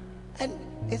 Yeah. And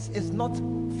it's not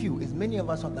few, it's many of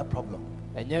us on that problem.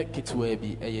 Ɛnyɛ ketewa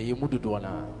bi, ɛyɛ yɛmu dodoɔ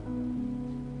naa.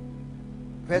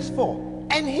 Verse 4.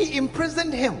 And he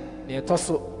imprisoned him, Nea ɛtɔ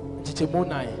so nkyekyɛmu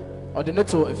nan, ɔde ne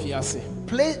to afiase.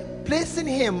 placing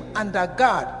him under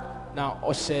guard. Na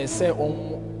ɔhyɛ sɛ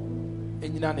ɔmo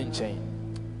ɛnyina ne nkyɛn.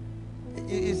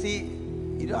 You see,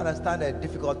 you don't understand a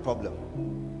difficult problem.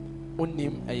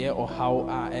 Onim ɛyɛ ɔhaw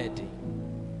a ɛɛden.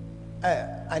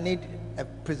 I need a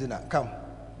prisoner. Come.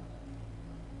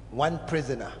 One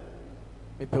prisoner.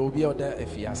 Mepɛ obi a ɔda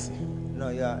afiase. No,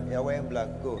 you're wearing black.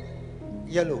 Go.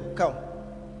 Yellow. Come.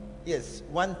 Yes,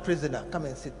 one prisoner. Come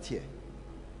and sit here.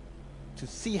 To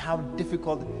see how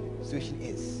difficult the situation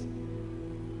is.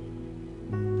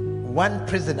 One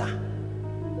prisoner.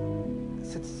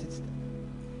 Sit.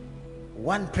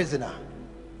 One prisoner.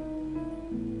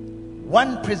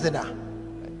 One prisoner.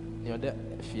 Nea ɔda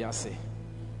afiase.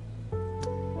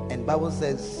 And Bible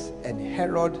says, and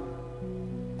Herod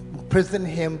imprisoned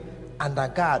him under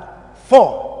guard.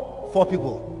 Four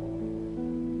people.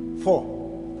 Four.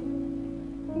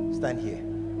 Stand here.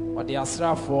 Ɔde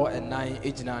asraafoɔ ɛnan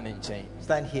egyina ne nkyɛn.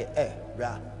 Stand here.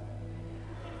 Brah.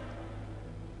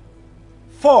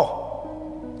 Four.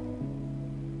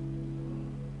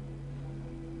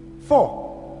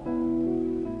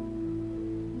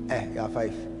 You are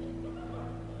 5.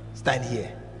 Stand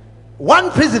here.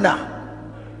 One prisoner.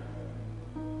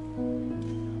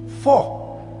 4.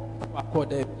 Wakɔ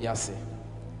ɔda afiase.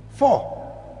 4.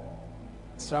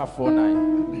 Asraafoɔ nan.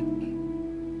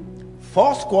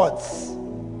 4 squads.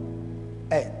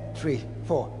 3,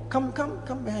 4. Come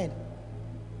behind.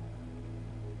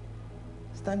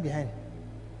 Stand behind.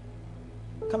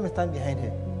 Come and stand behind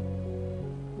her.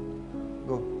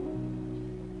 Go.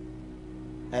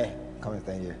 Come and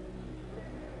stand here.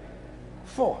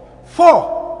 4.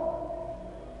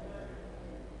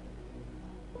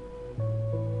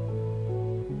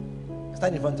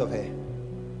 Stand in front of her.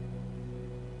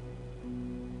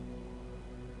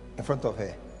 In front of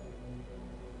her.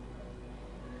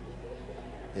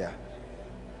 Yeah.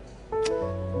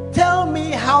 Tell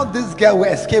me how this girl will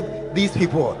escape these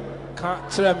people. Ka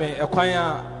kyerɛ me ɛkwan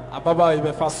a ababaawa yi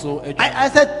bɛfa so adwa. I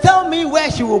said, tell me where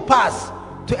she will pass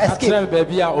to Ka escape. kyerɛ me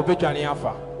baabi a obedwane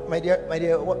afa. My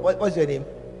dear, what's your name?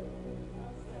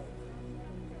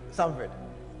 Sanford.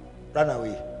 Run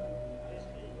away.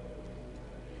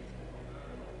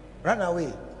 Run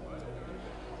away.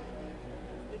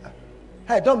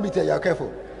 Hey, don't beat her. You're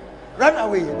careful. Run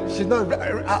away. She's not.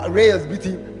 Ray is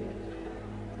beating.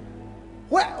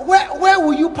 Where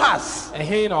will you pass?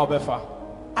 Ɛhe na ɔbɛfa.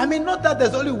 I mean, not that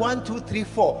there's only 1, 2, 3,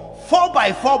 4. 4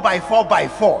 by 4 by 4 by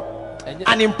 4. Ɛnyɛ-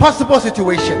 An impossible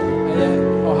situation.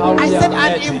 Ɛyɛ ɔhaw bi I a said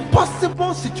an ɛɛden.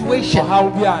 impossible situation.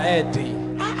 Ɔhaw bi a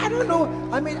ɛɛden. I don't know.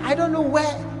 I mean, I don't know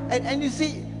where. And you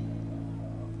see,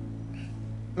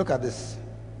 look at this.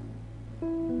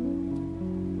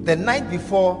 The night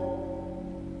before,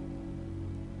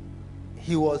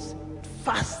 he was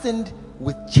fastened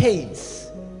with chains.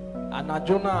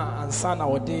 Anadwo no a ansa na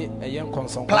wɔde ɛyɛ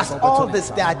nkɔnsɔnkɔnsɔn Plus bɛto all ne this,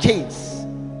 nsa. there are chains.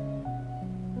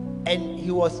 And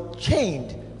he was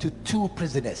chained to 2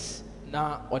 prisoners,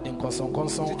 Na wɔde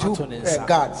nkɔnsɔnkɔnsɔn to ato 2 ne nsa.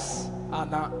 guards. A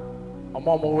na ɔmo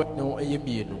a ɔmo wɔ no ɛyɛ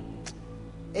mmienu.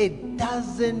 It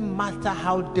doesn't matter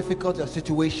how difficult your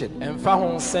situation. ɛmfa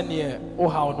ho sɛneɛ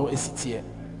wohaw no ɛsi teɛ.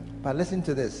 But listen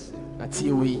to this. Na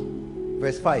tie wei,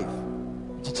 Verse 5.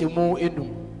 kyekyɛmu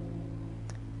enum.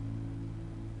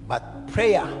 But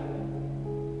prayer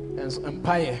Ɛnso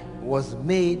mpaeɛ was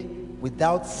made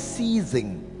without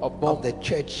ceasing of the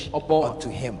church unto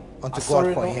him, unto God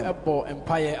asɔre for no him. ɛbɔ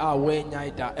mpaeɛ a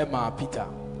wɔannyae da ɛmaa Peter.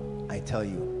 I tell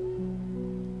you.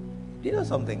 Do you know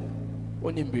something?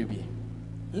 Onim biribi.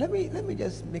 Let me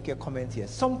just make a comment here.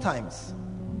 Sometimes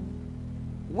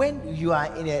when you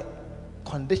are in a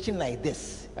condition like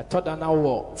this, Ɛtɔ da na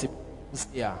wɔ te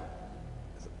se a,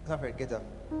 Zafir, get up.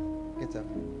 Get up.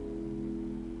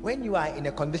 When you are in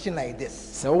a condition like this,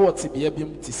 sɛ wowɔ tebea bi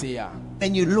mu te sei a,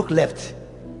 and you look left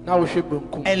na wohwɛ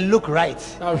benkum, and look right,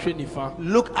 na wohwɛ nifa,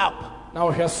 look up na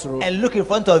wohwɛ soro, and look in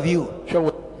front of you, hwɛ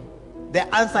wo,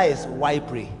 the answer is why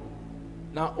pray?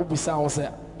 na wobisa ho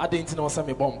sɛ adɛn nti na wɔ sɛ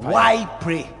mebɔ mpaeɛ? Why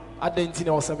pray? Adɛn nti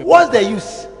na wɔ sɛ mebɔ What's the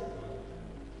use?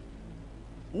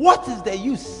 What is the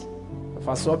use?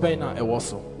 mfasoɔ bɛn na ɛwɔ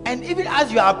so? And even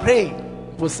as you are praying,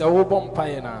 Mpo sɛ wobɔ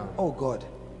mpaeɛ no a, oh God,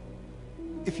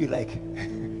 if you like,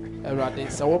 Awurade,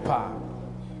 sɛ wopɛ a,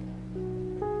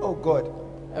 oh God,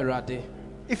 Awurade,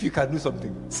 if you can do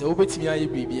something, sɛ wobɛtumi ayɛ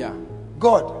biribi a,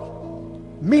 God,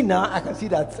 me now I can see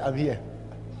that I'm here.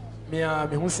 me a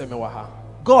mehu sɛ mewɔ ha.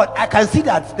 God, I can see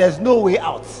that there's no way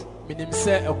out. Menim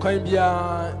sɛ ɛkwan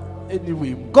biara ɛnni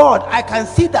wei mu. God, I can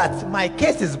see that my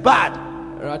case is bad.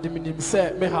 Awurade, menim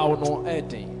sɛ me haw no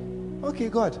ɛɛden. Okay,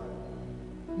 God,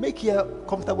 make here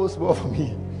comfortable small for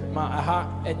me. Ma aha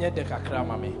ɛnyɛ dɛ kakra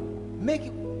ma me. Make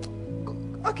it,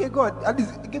 okay, God, at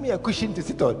least give me a cushion to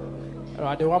sit on.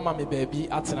 Awurade, wama me baabi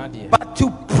atena deɛ. But to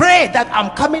pray that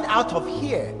I'm coming out of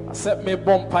here, Sɛ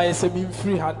mebɔ mpaeɛ sɛ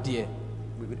memfiri ha deɛ,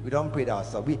 we don't pray that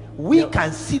ourselves. We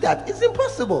can see that it's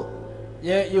impossible.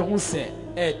 yɛhu sɛ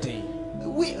ɛɛden.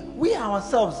 We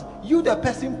ourselves, you the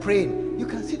person praying, you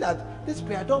can see that this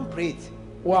prayer, don't pray it.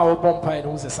 Wo a wobɔ mpaeɛ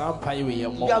no hu sɛ saa mpaeɛ wei yɛ You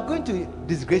mmɔ. are going to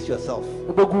disgrace yourself.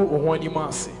 Wobɛgu wo ho anim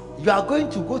ase. You are going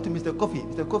to go to Mr. Kofi.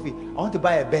 Mr. Kofi, I want to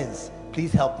buy a Benz.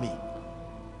 Please help me.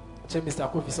 Kyɛ Mr.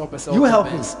 Kofi sɛ wopɛ sɛ You wopɛ help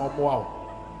me. Benz, ɔmmoa wo.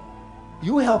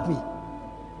 You help me.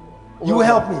 You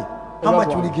help me. How much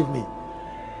will you give me?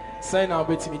 Sɛn na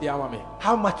wobɛtumi de ama me?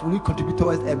 How much will you contribute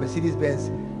towards a Mercedes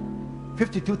Benz?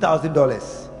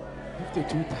 $52,000.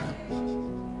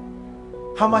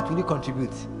 52,000. How much will you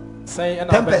contribute? Sɛn ɛna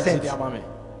 10%. wobɛtumi de ama me?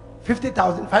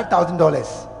 $50,000,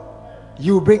 $5,000.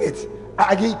 You bring it.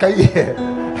 Can you hear?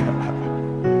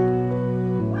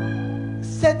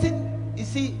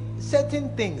 Certain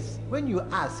things, when you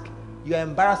ask, you are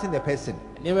embarrassing the person.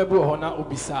 Nneɛma bi wɔ hɔ na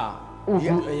obisa a,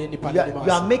 wogu ɛyɛ nipa no anim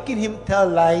You are ase. making him tell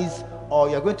lies, or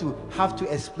you're going to have to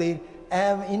explain.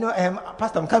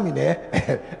 Pastor, I'm coming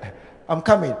there. I'm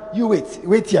coming. You wait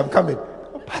here. I'm coming.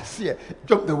 Pass here.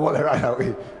 Jump the wall around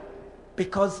away.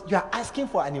 Because you are asking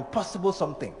for an impossible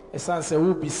something. Ɛsiane sɛ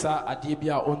wobisa adeɛ bi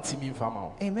a ɔntumi mfa ma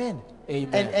wo. Amen.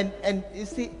 Amen. And you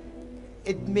see,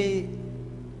 it may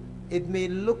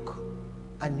look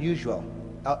unusual.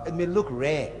 It may look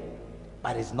rare,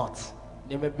 but it's not.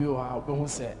 Nneɛma bi wɔ hɔ a wobɛhu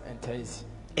sɛ ɛntaa nsi.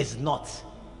 It's not.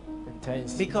 Ɛntaa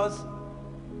nsi. Because,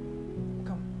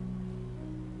 come,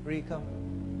 Ray, come.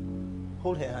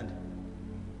 Hold her hand.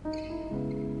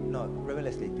 No, Reverend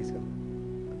Leslie, please come.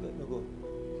 No, go.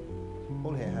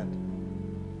 Hold her hand.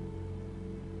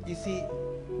 You see,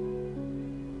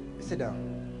 sit down.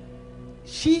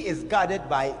 She is guarded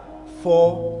by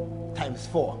 4 times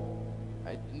 4.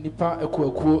 Nipa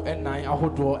akuakuo ɛnan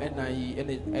ahodoɔ ɛnan yi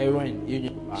ɛna ɛwɛn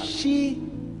yɛnwa baako. She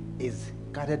is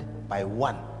guarded by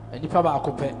 1. Nipa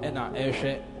baako pɛ ɛna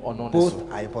ɛhwɛ ɔno ne so.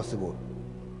 Both are impossible.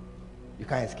 You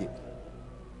can't escape.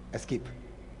 Escape.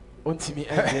 Ɔntumi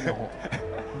ɛngye ne ho.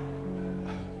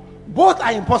 Both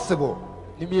are impossible.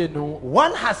 Ne mmienu,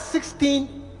 One has 16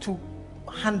 to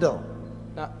handle.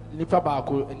 na nipa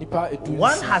baako nipa edu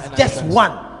One nsia has ɛna just ɛhwɛ ne so.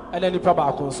 1. Ɛna nipa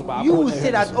baako nso baako. You will ɛhwɛ say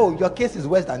ne that, so. oh, your case is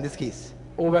worse than this case.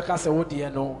 Wobɛka sɛ wo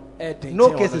deɛ no ɛɛden No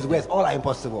kyɛn case ɔno is deɛ. worse. All are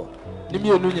impossible. Ne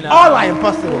mmienu nyinaa. All are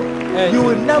impossible. You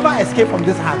will never escape from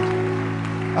this hand.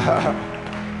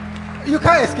 You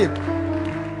can't escape.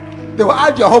 They will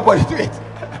add your whole body to it.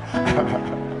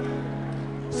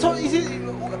 So you see,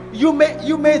 you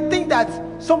may think that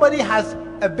somebody has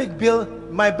a big bill.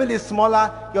 My bill is smaller.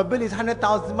 Your bill is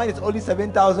 100,000. Mine is only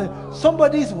 7,000.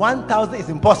 Somebody's 1,000 is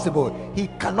impossible. He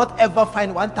cannot ever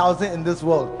find 1,000 in this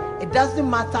world. It doesn't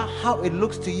matter how it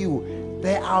looks to you.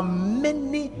 There are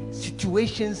many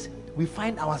situations we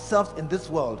find ourselves in this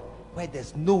world where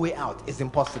there's no way out. It's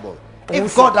impossible.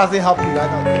 If God doesn't help you, I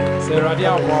know. Sɛ Awurade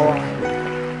ammoa wo.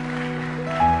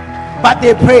 But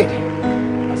they prayed.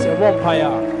 Sɛ ɛbɔ mpaeɛ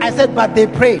a, I said, but they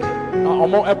prayed. na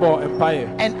ɔmo ɛbɔ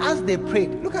mpaeɛ. And as they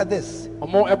prayed, look at this.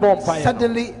 Ɔmo ɛbɔ mpaeɛ.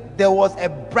 Suddenly there was a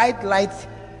bright light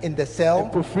in the cell.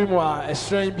 Mpofiri mu a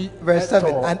ɛhyerɛn bi Verse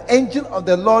 7. ɛtɔ. An angel of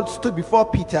the Lord stood before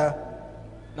Peter,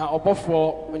 Na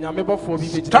ɔbɔfoɔ onyame bɔfoɔ bi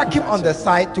bɛgyina struck him Peter on the nkyɛn.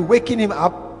 side to waken him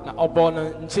up. Na ɔbɔ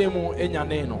no nkyɛn mu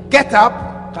enyane no. Get up.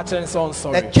 Ka kyerɛ no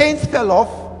sɛ The ɔnsɔre. chains fell off.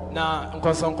 Na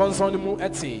nkɔnsɔnkɔnsɔn no mu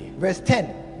ɛte. Verse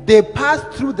 10. They passed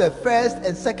through the first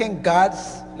and second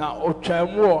guards. Na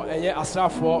ɔtwa mu wɔ ɛyɛ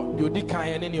asraafoɔ deɛ odi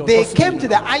kan ne nea They ɔtɔ so came to mmienu.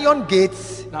 the iron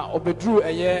gates, Na ɔbɛduru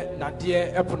ɛyɛ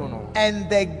nadeɛ ɛpono no. and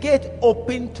the gate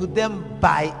opened to them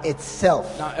by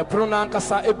itself. Na ɛpono no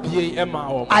ankasa ebie ɛma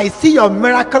wɔn. I see your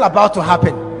miracle about to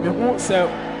happen. Mehu sɛ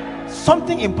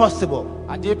Something impossible.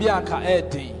 adeɛ bi anka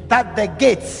ɛɛden. That the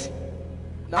gates.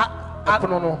 Na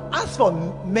ɛpono no As for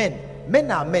men, men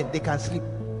are men, they can sleep.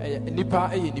 ɛyɛ nipa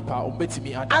ɛyɛ nipa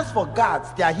ɔmbɛtumi ada. As for guards,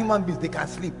 they are human beings, they can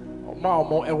sleep. Ɔmo a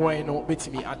ɔmo ɛwɔn no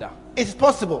bɛtumi ada. It's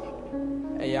possible.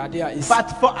 Ɛyɛ adeɛ a esi.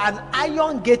 But for an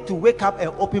iron gate to wake up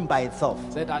and open by itself,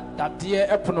 Sɛ dadeɛ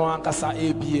ɛpono ankasa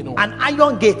ebie no. an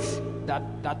iron gate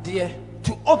Dadeɛ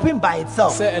to open by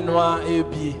itself, sɛ ɛnoa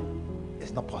ebie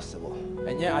it's not possible.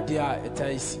 ɛnyɛ adeɛ a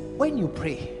ɛtaa esi. When you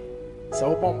pray, Sɛ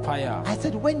wobɔ mpaeɛ I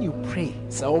said, when you pray,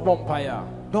 a sɛ wobɔ mpaeɛ a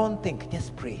don't think,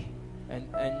 just pray.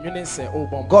 ɛnwene sɛ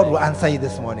wobɔ God will mpaeɛ. answer you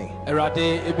this morning.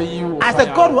 Awurade ebeyi wo I said,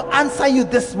 mpaeɛ God ano. will answer you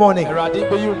this morning. Awurade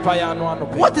ebeyi wo mpaeɛ ano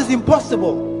anɔpɛ. What is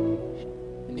impossible?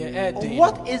 Deɛ ɛɛden no,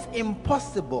 What is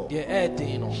impossible deɛ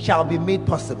ɛɛden no shall be made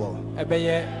possible.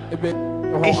 ɛbɛyɛ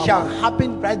It shall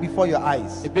happen right before your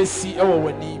eyes. ɛbɛsi ɛwɔ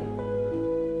w'anim.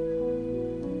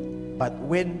 But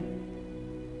when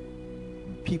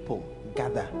people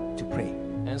gather to pray,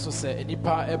 Ɛnso sɛ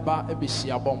nipa ɛba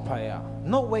ɛbɛhyia bɔ mpaeɛ a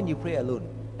not when you pray alone,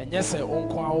 ɛnyɛ sɛ wo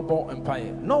nko a wobɔ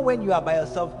mpaeɛ. not when you are by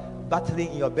yourself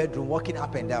battling in your bedroom, walking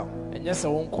up and down. Ɛnyɛ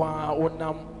sɛ wo nko a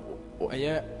wonam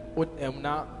ɛyɛ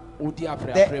na wodi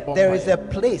apreapre bɔ There is a mpaeɛ.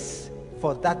 place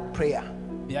for that prayer.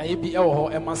 Beaeɛ bi ɛwɔ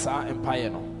hɔ ɛma saa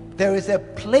mpaeɛ no. There is a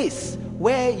place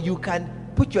where you can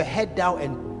put your head down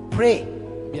and pray.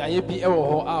 Beaeɛ bi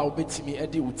ɛwɔ hɔ a wobɛtumi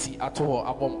ɛde wo ti ato hɔ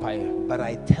abɔ mpaeɛ. But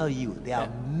I tell you, there are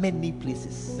many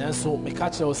places. Nanso meka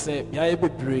kyerɛ wo sɛ beaeɛ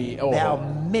bebree ɛwɔ There are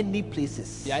hɔ. many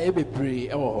places. Beaeɛ bebree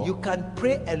ɛwɔ hɔ. You can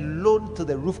pray alone till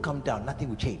the roof come down, nothing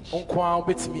will change. Wo nko a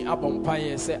wobɛtumi abɔ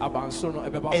mpaeɛ sɛ abansoro no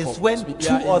ɛbɛba It's fam. when So 2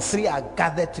 biribiara or ɛnsi. 3 are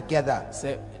gathered together.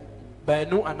 Sɛ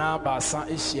baanu anaa baasa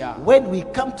ahyia a, When we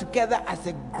come together as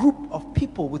a group of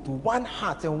people with one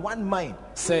heart and one mind,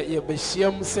 sɛ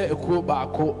yɛbɛhyiam sɛ ekuo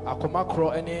baako akoma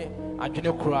korɔ ne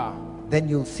adwene korɔ a then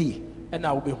you'll see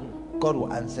ɛna wobɛhu God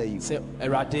will answer you. sɛ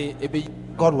Awurade ɛbɛyi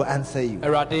God will answer you.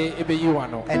 Awurade ɛbɛyi wo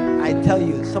ano. And I tell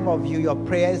you, some of you, your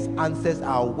prayers, answers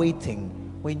are waiting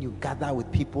when you gather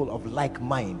with people of like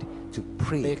mind to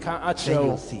pray. Meka Then akyerɛ you'll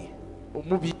wo see.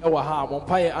 mu bi ɛwɔ ha a mo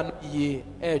mpaeɛ ano yie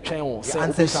ɛretwɛn wo sɛ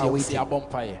answers are wobɛhyiam waiting. sɛ abɔ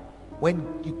mpaeɛ. When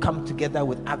you come together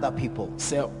with other people,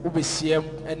 Sɛ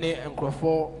wobɛhyiam ne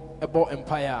nkurɔfoɔ ɛbɔ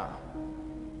mpaeɛ a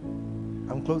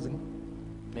I'm closing.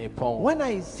 mepɔn. When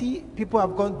I see people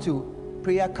have gone to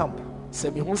prayer camp, Sɛ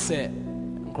mehu sɛ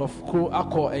nkurɔfokuro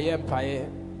akɔ ɛyɛ mpaeɛ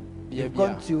they've bea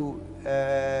gone bia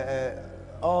to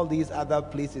all these other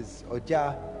places,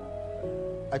 Oja,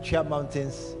 Achia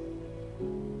Mountains,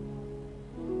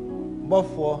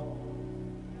 Bofo,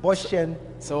 Boshen,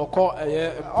 sɛ wɔkɔ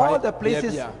ɛyɛ all the mpaeɛ bea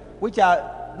places bia which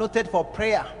are noted for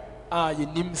prayer. a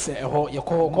yɛnim sɛ ɛhɔ yɛkɔ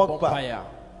hɔ kɔbɔ Mokpa. mpaeɛ a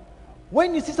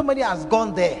When you see somebody has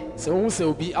gone there, sɛ wohu sɛ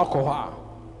obi akɔ hɔ a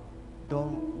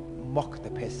don't mock the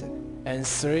person.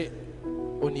 ɛnsere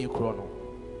oni korɔ no.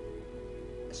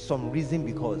 Some reason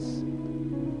because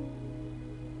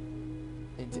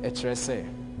Nti ɛkyerɛ sɛ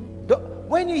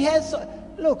when you hear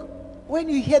look, when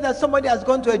you hear that somebody has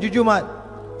gone to a juju man,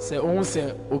 sɛ wohu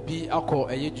sɛ obi akɔ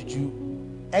ɛyɛ juju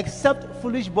except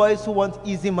foolish boys who want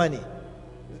easy money,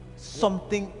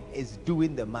 something is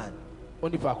doing the man.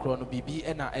 onipa korɔ no biribi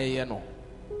ɛna ɛyɛ no.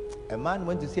 A man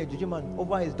went to see a juju man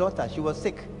over his daughter. She was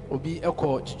sick. Obi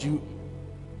ɛkɔ juju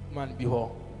man bi hɔ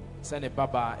sɛ ne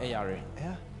babaa ɛyare.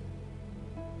 Yeah.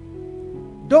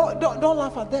 Don't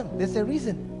laugh at them. There's a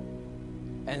reason.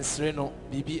 ɛnsere no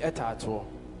biribi ɛtaatoɔ.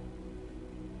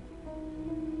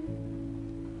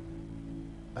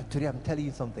 And today I'm telling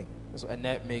you something. So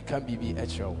ɛnɛ meka biribi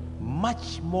ɛkyerɛ wo.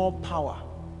 Much more power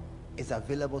is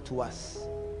available to us.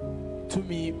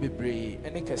 Tumi bebree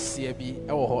ɛne kɛseɛ bi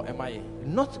ɛwɔ hɔ ɛma yɛn.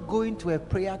 Not going to a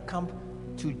prayer camp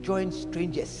to join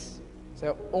strangers.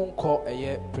 Sɛ wonkɔ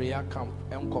ɛyɛ prayer camp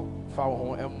ɛnkɔ fa wo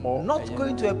ho ɛmmɔ Not ɛyɛ-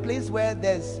 going to a place where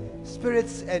there's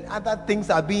spirits and other things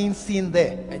are being seen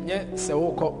there. ɛnyɛ sɛ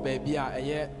wokɔ baabi a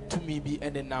ɛyɛ tumi bi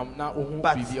ɛnenam na wohu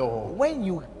But biribi wɔ hɔ. when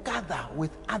you gather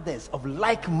with others of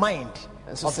like mind,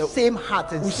 so of so- same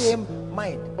heart and same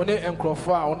mind. one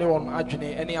nkurɔfoɔ a one wɔn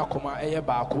adwene ne akoma ɛyɛ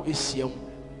baako ahyia mu.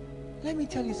 Let me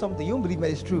tell you something. You don't believe that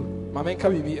it's true. Ma menka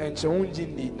biribi ɛnkyɛ wongye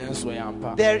nni nanso ɛyɛ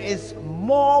ampa. There is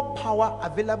more power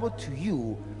available to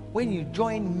you when you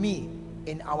join me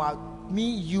in our me,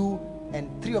 you, and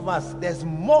three of us. There's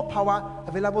more power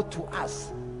available to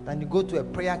us than you go to a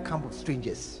prayer camp of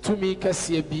strangers. Tumi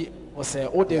kɛseɛ bi wɔ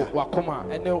sɛ wode wakoma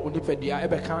ɛne onipadua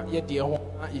ɛbɛka yɛdeɛ ho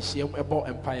na yɛhyia mu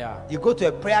ɛbɔ mpaeɛ a. You go to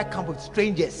a prayer camp of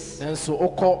strangers. Nanso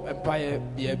wokɔ mpaeɛ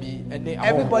bea bi ɛne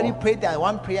Everybody ahɔhoɔ. pray that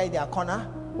one prayer in their corner.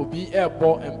 Obi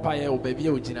ɛrebɔ mpaeɛ wɔ baabi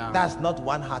a ogyina. That's not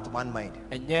one heart, one mind.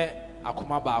 Ɛnyɛ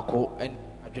akoma baako ɛne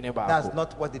adwene That's baako.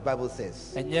 not what the Bible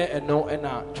says. Ɛnyɛ ɛno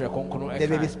ɛna Twerɛ Kronkron There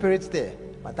may be ɛka. spirits there,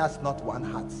 but that's not one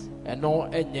heart.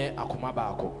 Ɛno ɛnyɛ akoma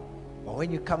baako. But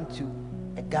when you come to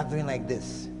a gathering like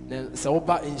this, Na sɛ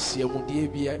woba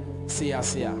nhyiamudie bi sei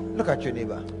ase a, look at your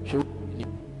neighbor. hwɛ wo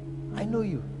nim- I know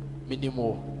you. minim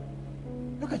wo.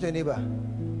 Look at your neighbor.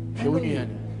 Hwɛ wo nua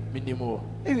no, minim wo.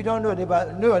 If you don't know your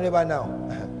neighbor now.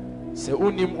 Sɛ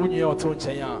wonim wo nua a ɔto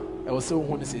nkyɛn a, ɛwɔ sɛ wohu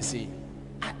no seesei.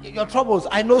 Your troubles,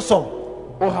 I know some.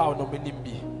 Wo haw no minim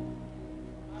bi.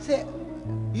 Say,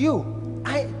 you,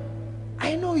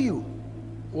 I know you.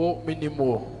 Wo minim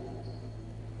wo.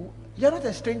 You're not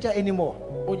a stranger anymore.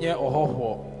 Wonyɛ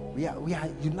ɔhɔhoɔ. We are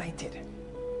united.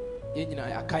 Yɛn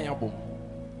nyinaa yɛaka yɛn abom.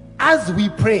 As we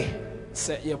pray,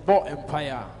 Sɛ yɛbɔ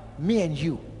mpaeɛ a, me and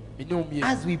you, me ne wo mmienu.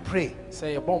 as we pray,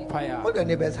 Sɛ yɛbɔ mpaeɛ a, hold your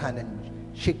neighbor's hand and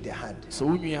shake their hand. sɛ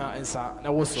wo nua nsa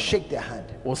na wo so no. Shake their hand.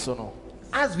 Wo so no.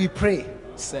 As we pray,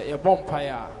 Sɛ yɛbɔ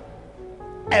mpaeɛ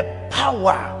a, a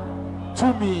power,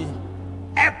 tumi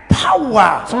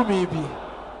bi.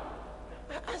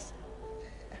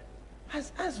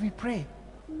 as we pray,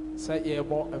 Sɛ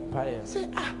yɛbɔ mpaeɛ. say,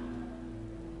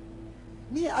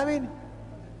 me, I mean,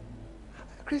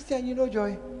 Christian, you know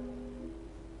Joy,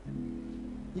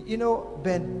 you know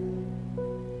Ben,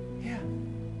 yeah.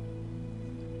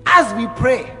 As we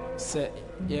pray, Sɛ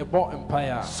yɛbɔ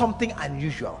mpaeɛ a, something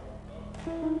unusual,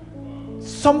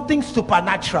 something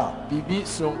supernatural, biribi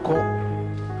soronko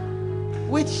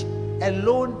which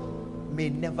alone may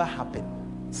never happen.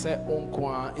 sɛ wo nko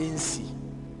a ɛnsi.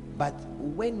 But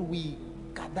when we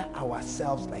gather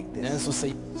ourselves like this Nanso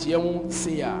sɛ yɛgyea mu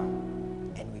sei a,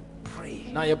 and we pray,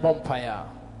 na yɛbɔ mpaeɛ a,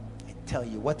 I tell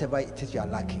you, whatever it is you are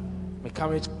lacking, meka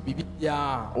me biribi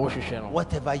biara a wohwehwɛ no,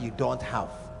 whatever you don't have,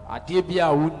 adeɛ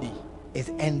biara a wonni, is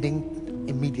ending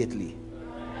immediately.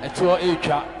 ɛtoɔ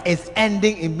ɛretwa, It's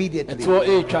ending immediately.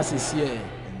 ɛtoɔ ɛretwa sesie.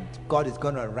 God is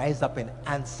going to rise up and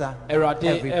answer Awurade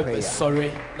every prayer.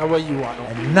 ɛbɛsɔre na wayi wo ano.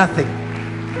 And nothing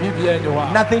Biribiara nni hɔ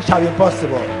a, Nothing shall be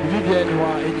impossible. biribiara nni hɔ a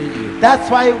ɛnyɛ yie. That's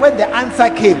why when the answer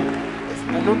came,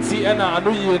 Ɛno nti ɛna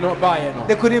ano yie no baeɛ no,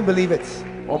 they couldn't believe it.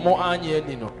 ɔmo anyɛ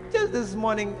ani no. Just this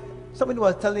morning, somebody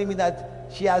was telling me that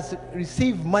she has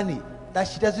received money that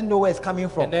she doesn't know where it's coming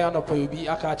from. Ɛnɛ anɔpa obi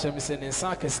aka akyerɛ me sɛ ne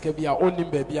nsa aka sika bi a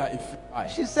ɔnnim baabi a ɛfiri baeɛ.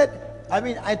 She said,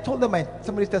 I told them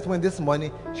somebody's testimony this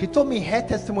morning. She told me her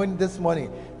testimony this morning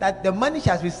that the money she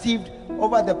has received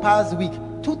over the past week,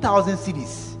 2,000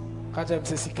 cedis. Ka kyerɛ me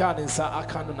sɛ sika a ne nsa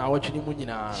aka no naawɔtwe no mu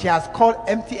nyinaa, She has called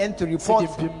MTN to report.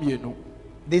 sidi mpem mmienu.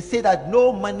 They say that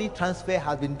no money transfer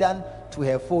has been done to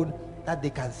her phone that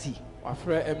they can see.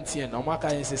 Wafrɛ MTN na ɔmo aka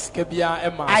yɛn sɛ sika biara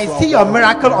ɛma I so a see your wɔbɔ.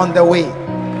 miracle on the way.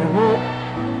 Mehu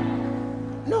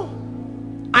No.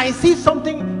 I see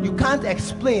something you can't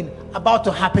explain about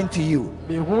to happen to you.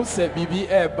 sɛ biribi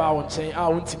ɛreba wo nkyɛn a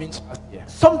wontumi nkyerɛ aseɛ.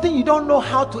 Something you don't know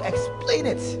how to explain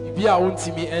it. Biribi a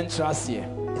wontumi nkyerɛ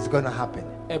aseɛ It's going to happen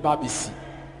ɛba abɛsi.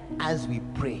 as we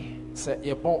pray. Sɛ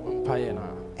yɛbɔ mpaeɛ no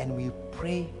a, And we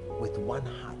pray with one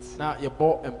heart. na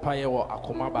yɛbɔ mpaeɛ wɔ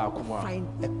akoma baako mu a, Find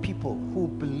a people who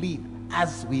believe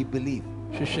as we believe.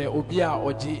 hwehwɛ obi a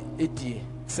ɔgye edie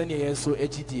sɛnea yɛn nso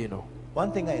agye die no.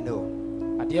 One thing I know,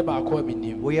 Adeɛ baako a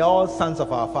menim, we are all sons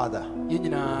of our Father. yɛn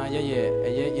nyinaa yɛyɛ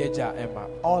ɛyɛ yɛgya ɛma.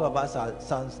 All of us are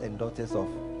sons and daughters of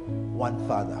one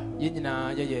Father. Yɛn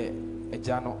nyinaa yɛyɛ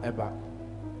ɛgya no ɛba.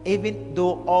 Even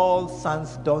though all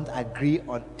sons don't agree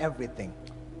on everything,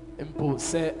 Mpo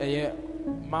sɛ ɛyɛ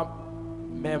ma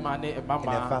mmarima ne In a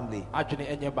mmamaa family. adwene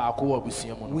ɛnyɛ baako wɔ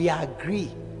abusua mu no. we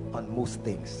agree on most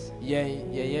things.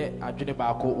 Yɛn yɛyɛ adwene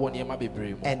baako wɔ nneɛma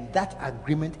bebree mu. And that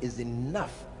agreement is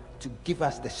enough to give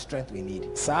us the strength we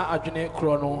need. Saa adwene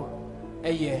korɔ no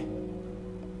ɛyɛ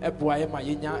ɛboa yɛ ma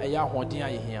yɛnya ɛyɛ ahoɔden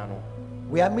a yɛhia no.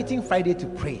 We are meeting Friday to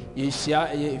pray.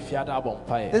 Yɛhyia ɛyɛ efiada abɔ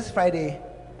mpaeɛ. This Friday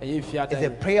Ɛyɛ efiada is a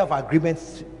prayer of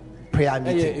agreements prayer ɛyɛ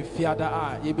meeting. efiada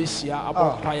a yɛbɛhyia abɔ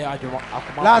Oh. mpaeɛ adwuma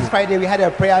akoma. Last Friday we had a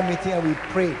prayer meeting and we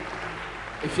prayed.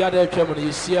 If you are there,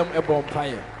 you see him a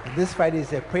bonfire. And this Friday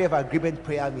is a prayer of agreement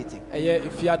prayer meeting.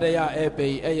 If you are there,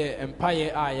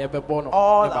 empire, I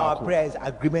all our prayers,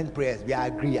 agreement prayers. We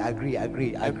agree.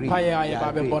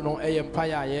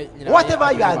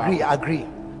 Whatever you agree.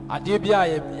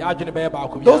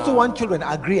 Those who want children,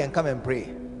 agree and come and pray.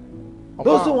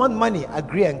 Those who want money,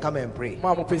 agree and come and pray.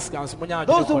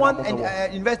 Those who want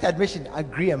invest admission,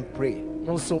 agree and pray.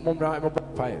 We'll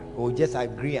just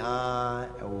agree and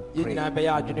we'll pray.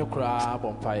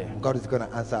 God is going to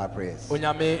answer our prayers. Put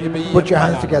your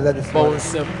hands together this morning.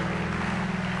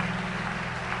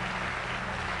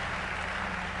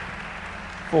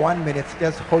 For 1 minute,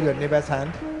 just hold your neighbor's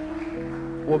hand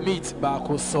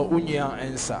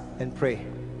and pray.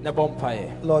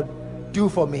 Lord, do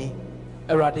for me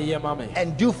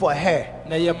and do for her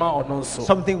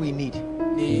something we need.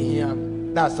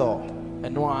 That's all.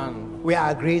 We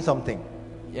are agreeing something.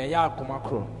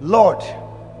 Lord,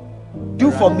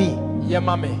 do for me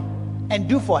and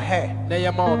do for her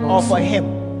or for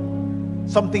him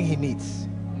something he needs.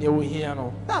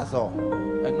 That's all.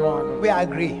 We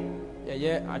agree.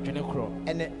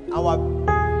 And our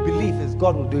belief is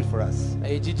God will do it for us.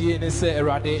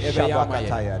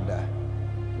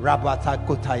 Rabata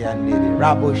Kotayandere,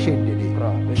 Rabo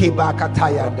Shindere, Kiba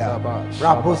Katayanda,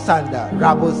 Rabo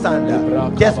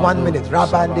Sanda. Just 1 minute,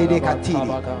 Rabandere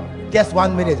Katiri. Just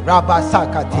 1 minute, Rabba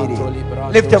Sakatiri.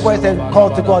 Lift your voice and call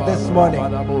to God this morning.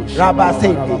 Rabba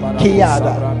Sindi,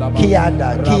 Kianda,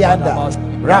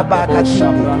 Rabba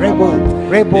Katiri,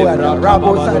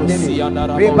 Rebo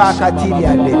Sandini, Reba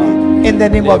Katiri. In the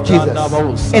name of Jesus,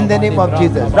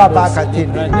 Rabba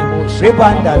Katiri,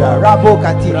 Rebanda, Rabo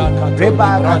Katiri,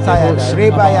 Reba Katayana,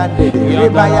 Reba Yandere,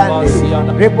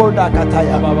 Rebo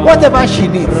Kataya. Whatever she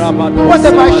needs,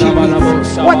 whatever he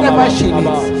needs,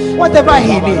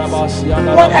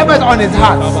 whatever is on his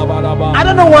heart. I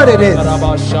don't know what it is.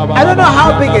 I don't know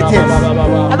how big it is.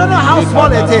 I don't know how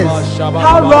small it is.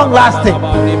 How long lasting.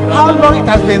 How long it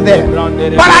has been there.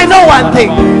 But I know one thing.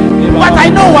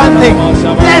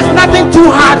 There's nothing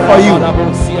too hard for you.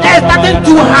 There's nothing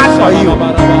too hard for you.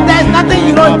 There's nothing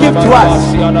you don't give to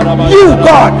us. You,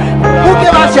 God, who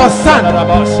gave us your son.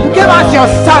 Your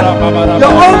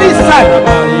only son.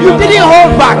 You didn't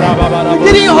hold back.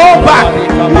 You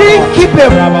didn't keep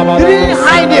him. You didn't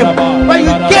hide him. But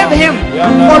you gave him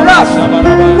for us.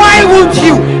 Why won't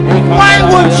you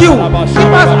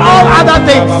give us all other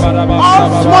things, all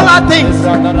smaller things,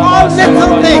 all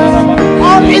little things,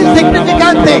 all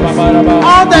insignificant things,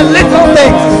 all the little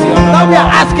things that we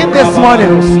are asking this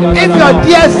morning? If your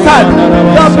dear son,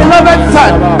 your beloved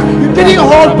son, you didn't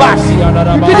hold back,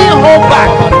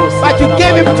 but you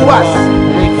gave him to us,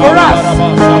 for us,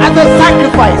 as a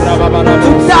sacrifice, to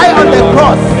die on the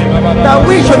cross, that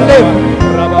we should live.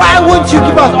 Why won't you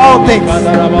give us all things?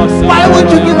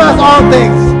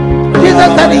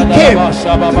 Jesus said he came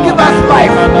to give us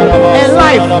life, and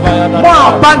life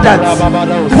more abundant.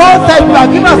 Paul said you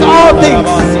have given us all things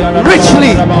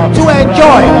richly to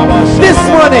enjoy. This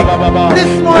morning,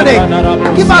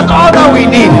 give us all that we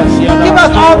need.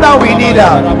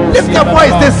 Lift your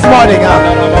voice this morning.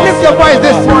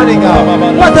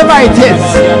 Whatever it is,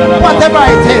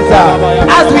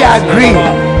 as we agree.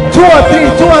 Two or three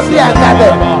are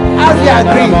gathered. As we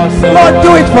agree, Lord,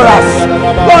 do it for us.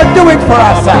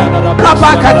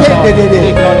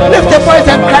 Lift your voice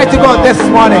and cry to God this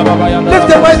morning. Lift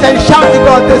your voice and shout to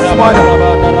God this morning.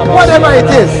 Whatever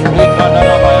it is,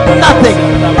 nothing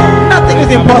is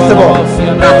impossible.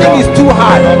 Nothing is too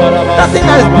hard. Nothing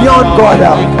that is beyond God.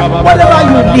 Whatever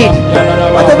you need,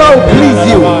 whatever will please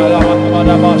you,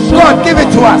 God, give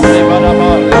it to us.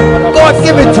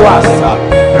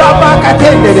 Rabba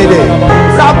Katendede,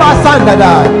 Rabba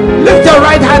Sandada. Lift your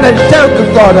right hand and shout to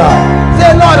God.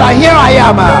 Say, Lord, here I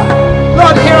am.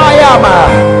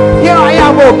 Here I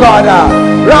am, oh God.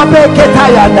 Rabbe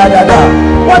Ketaya Dada.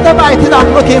 Whatever it is I'm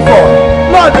looking for,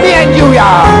 Lord, me and you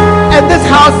are, and this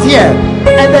house here,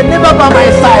 and the neighbor by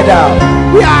my side.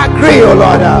 We are agree, oh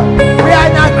Lord. We are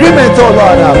in agreement, oh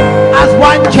Lord. As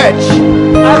one church.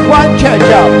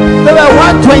 There were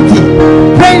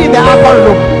 120 praying in the upper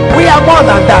room. We are more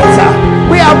than that, sir.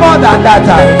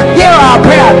 Hear our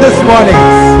prayer this morning.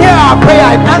 Hear our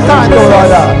prayer and answer unto Lord.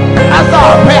 Answer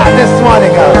our prayer this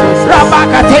morning.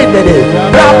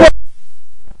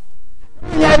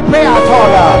 Pray at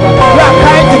all. We are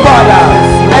crying to God.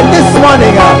 And this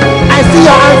morning, I see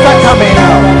your answer coming.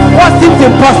 What seems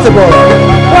impossible?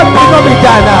 What cannot be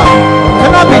done?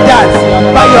 Cannot be done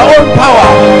by your own power,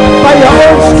 by your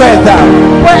own strength.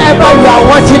 Wherever you are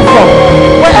watching from,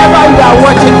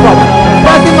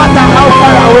 doesn't matter how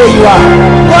far away you are,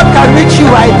 God can reach you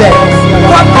right there.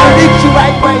 God can reach you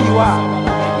right where you are.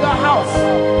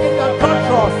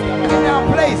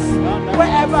 voice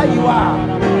wherever you are.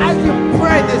 As you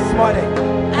pray this morning,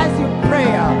 as you pray,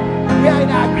 we are in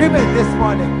agreement this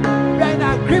morning. We are in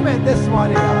agreement this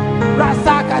morning.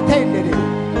 Rasaka Tendere,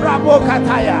 Rabo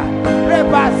Kataya,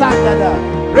 Reba Sandada,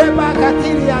 Reba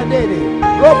Katiria Nede,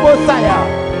 Robo Saya,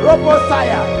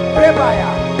 Rebaya,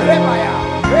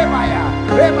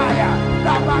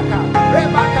 Rabaka,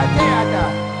 Rebaka Teada,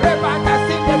 Rebaka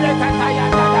Sindere Kataya,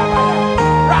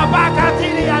 Rabaka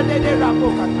Tiria Nede, Rabo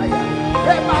Kataya,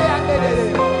 Rebaya Nede.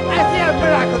 I see a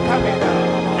miracle coming now.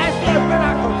 I see a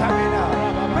miracle coming now.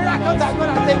 Miracles are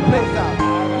going to take place now.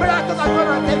 Miracles are going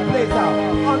to take place now.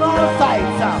 On all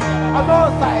sides,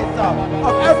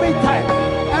 of every time,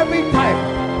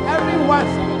 everyone,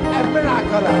 a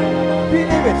miracle.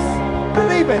 Believe it.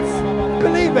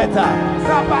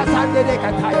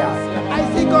 I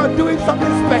see God doing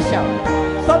something special,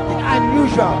 something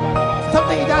unusual,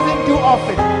 something He doesn't do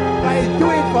often, but He's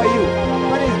doing it for you.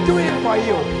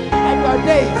 And your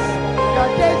days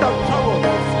of trouble,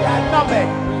 they are numbered.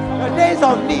 Your days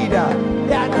of need,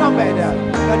 they are numbered.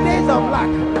 Your days of lack,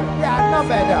 they are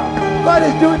numbered. God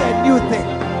is doing a new thing.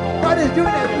 God is doing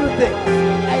a new thing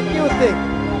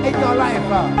in your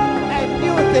life. A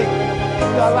new thing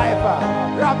in your life.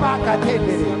 Rabaka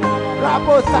Tendere,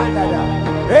 Rabo Sandada,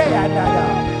 Reyandada,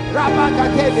 Rabaka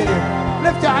Tendere.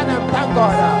 Lift your hand and thank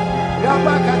God.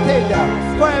 Rabaka Tendere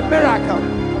for a miracle.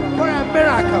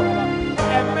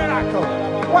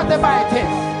 Whatever it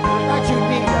is that you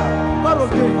need, God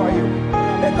will do it for you.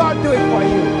 May God do it for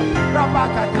you.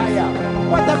 Rabakataya.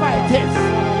 Whatever it is.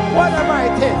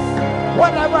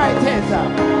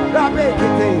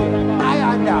 Rabekite.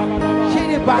 Ayanda.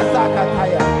 Shini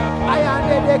Basakataya.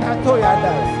 Ayande de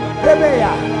Katoyanda.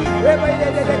 Rebeya. Rebeye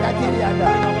de Katirianda.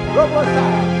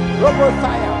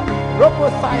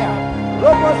 Robosaya.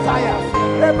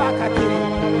 Rebakatiri.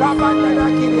 Rabandana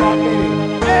Kiriande.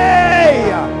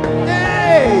 Hey!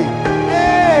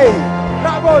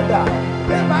 Raboda,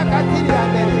 Rebakatiri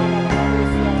and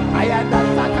Ayanda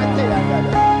Sakatiri and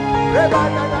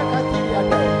Rebana Katiri and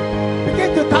begin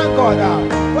to thank God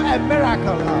for a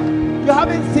miracle. You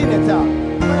haven't seen it,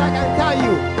 but I can tell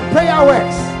you, prayer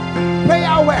works.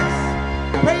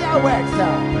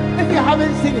 If you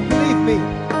haven't seen it, believe me,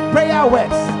 prayer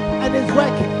works and it's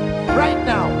working right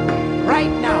now.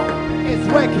 It's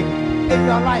working in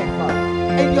your life.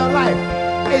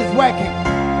 It's working.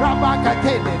 Rabaka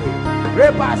Tendere,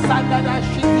 Reba Sandana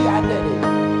Shiti Andere,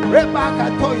 Rebaka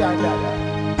Toyandada,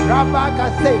 Rabaka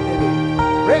Sendere,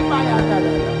 Reba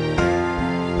Yandada.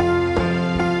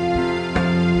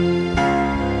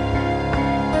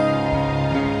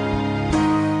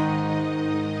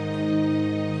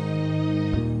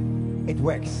 It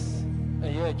works.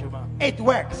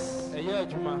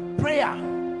 Prayer.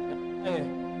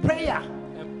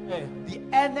 The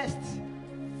earnest,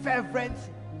 fervent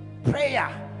prayer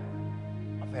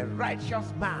of a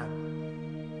righteous man,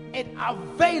 it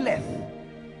availeth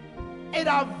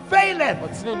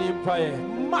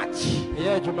much.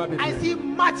 I see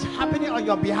much happening on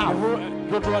your behalf.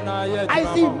 I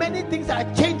see many things are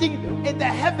changing in the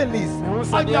heavenlies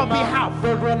on your behalf.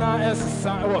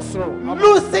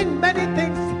 Losing many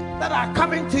things that are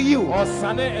coming to you.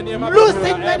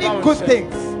 Losing many good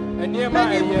things, many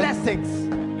blessings,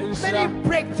 many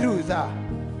breakthroughs are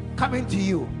coming to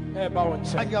you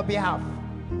on your behalf.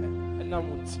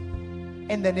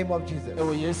 In the name of Jesus.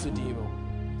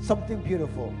 Something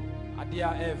beautiful.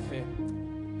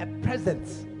 A present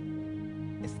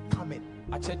is coming.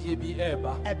 A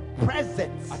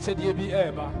present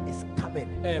is coming.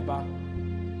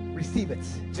 Receive it.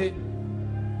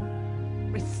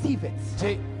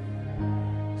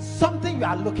 Something you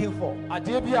are looking for. I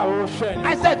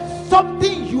said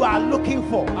something you are looking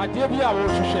for.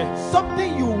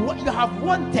 Something you have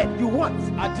wanted. You want.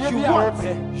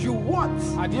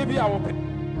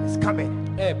 It's coming.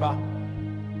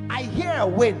 I hear a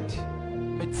wind.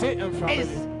 It's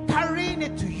carrying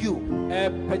it to you. A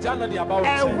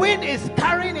wind is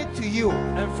carrying it to you.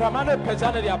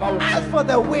 As for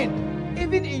the wind,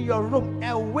 even in your room,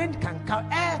 a wind can come.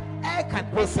 Air can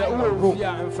enter your room.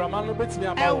 A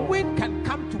wind can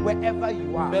come to wherever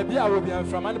you are.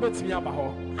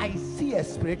 I see a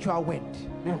spiritual wind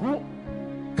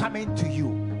coming to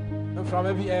you. I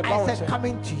said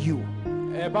coming to you.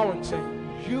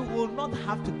 You will not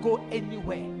have to go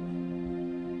anywhere.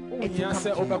 It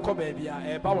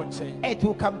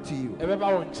will come to you.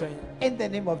 In the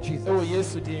name of Jesus.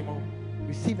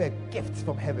 Receive a gift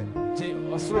from heaven. A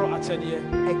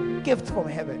gift from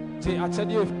heaven.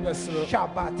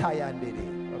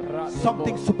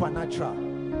 Something supernatural.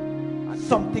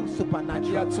 Something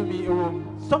supernatural.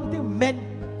 Something men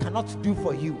cannot do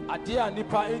for you.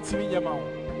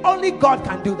 Only God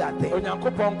can do that thing.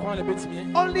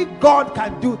 Only God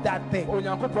can do that thing.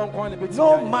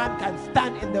 No man can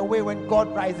stand in the way when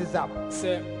God rises up. That's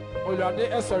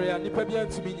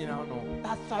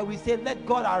why we say, let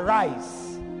God arise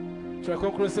and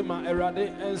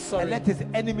let his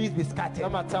enemies be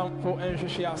scattered.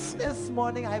 This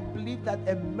morning I believe that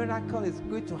a miracle is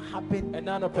going to happen in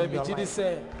your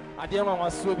life.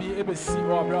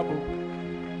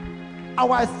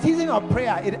 Our season of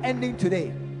prayer is ending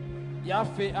today,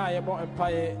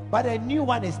 but a new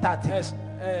one is starting.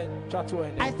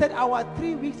 I said our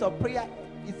 3 weeks of prayer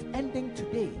is ending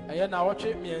today,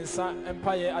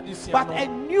 but a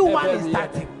new one is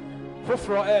starting.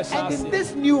 And in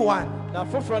this new one, I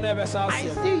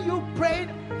see you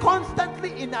praying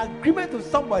constantly in agreement with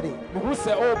somebody. I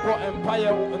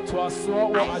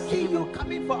see you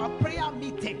coming for a prayer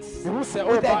meetings with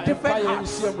a different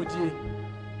hearts. And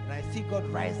I see God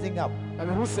rising up to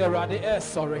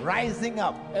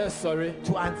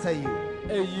answer you.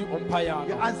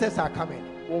 Your answers are coming.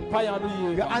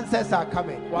 Your answers are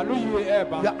coming. Your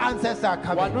answers are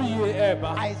coming.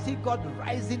 I see God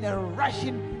rising and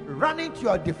running to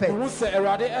your defense.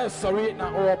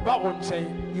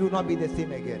 You will not be the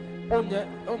same again.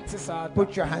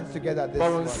 Put your hands together this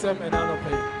morning.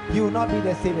 You will not be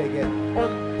the same again.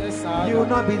 You will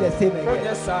not be the same again.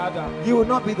 You will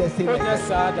not be the same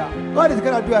again. God is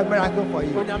going to do a miracle for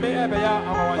you.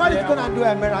 God is going to do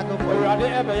a miracle for you.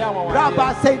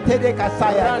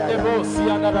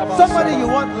 Somebody you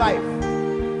want life.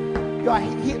 You are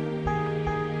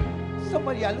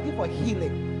somebody you are looking for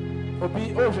healing.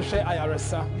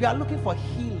 You are looking for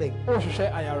healing.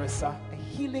 A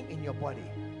healing in your body.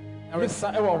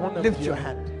 Lift your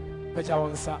hand.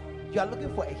 You are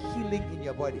looking for a healing in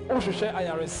your body.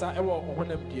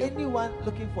 Anyone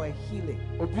looking for a healing?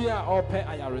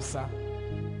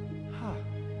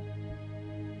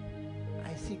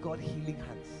 I see God healing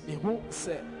hands.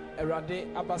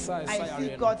 I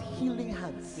see God healing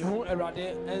hands.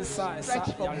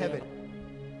 Stretch from heaven.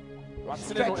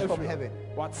 Stretch from heaven.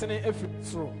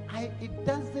 It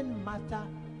doesn't matter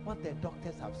what the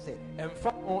doctors have said.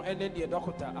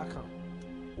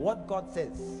 What God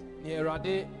says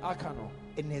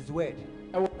in his word,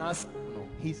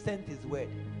 he sent his word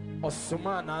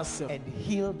and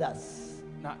healed us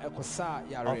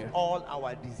of all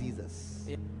our diseases.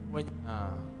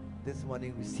 This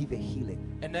morning, receive a healing.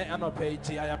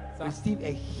 Receive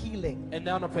a healing.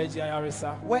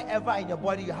 Wherever in your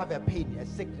body you have a pain, a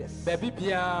sickness,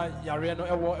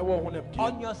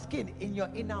 on your skin, in your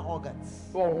inner organs,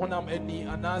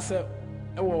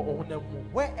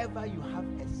 wherever you have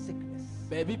a sickness,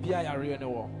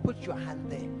 put your hand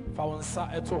there.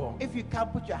 If you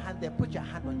can't put your hand there, put your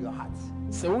hand on your heart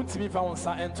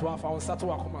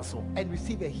and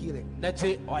receive a healing.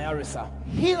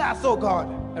 Heal us, oh God.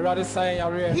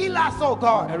 Heal us, oh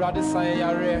God.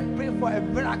 Pray for a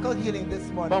miracle healing this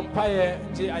morning.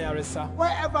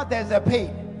 Wherever there's a pain,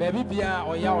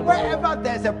 wherever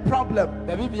there's a problem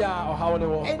in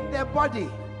the body,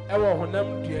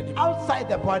 outside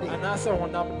the body,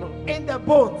 in the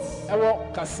bones,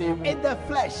 in the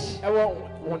flesh,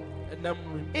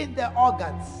 in the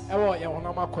organs,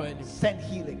 send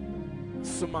healing.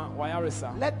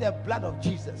 Let the blood of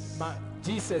Jesus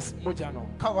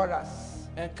cover us.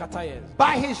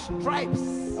 By his stripes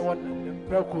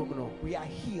we are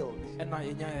healed.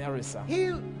 He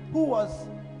who was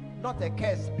not a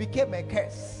curse became a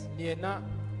curse,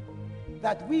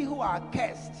 that we who are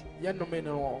cursed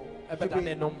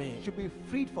should be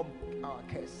freed from our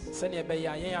curse.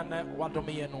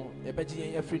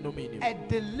 A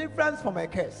deliverance from a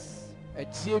curse. A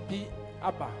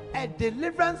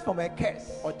deliverance from a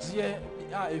curse.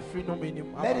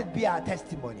 Let it be our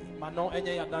testimony.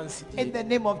 In the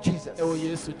name of Jesus.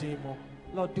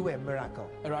 Lord, do a miracle.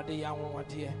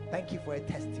 Thank you for a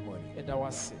testimony that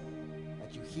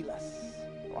you heal us.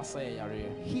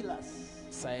 Heal us.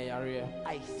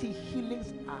 I see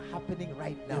healings are happening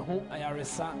right now.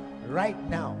 Right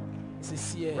now.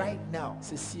 Right now.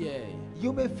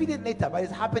 You may feel it later, but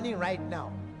it's happening right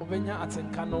now. You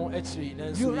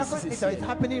reckon it's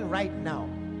happening right now.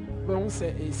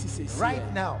 Right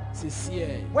now.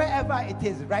 Wherever it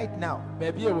is right now.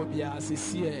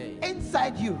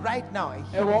 Inside you right now.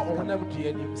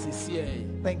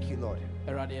 Thank you, Lord.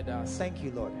 Thank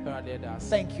you, Lord.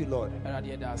 Thank you, Lord.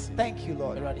 Thank you,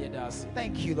 Lord.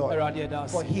 Thank you, Lord.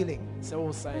 For healing.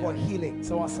 For healing.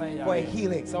 For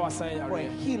healing. For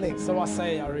healing.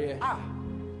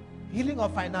 Healing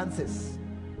of finances.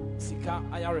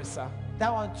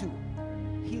 That one too.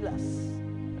 Heal us.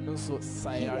 Heal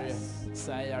us.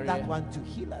 that want to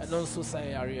heal us,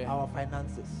 our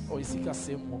finances.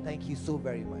 Thank you so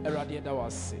very much.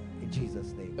 In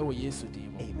Jesus' name.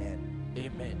 Amen.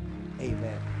 Amen.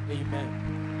 Amen. Amen.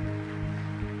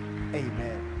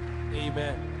 Amen.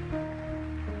 Amen.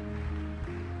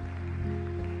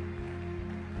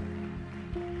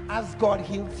 As God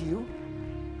heals you,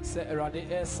 Say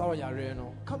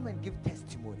come and give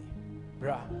testimony.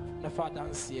 bra na fa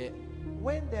danse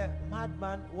When the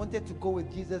madman wanted to go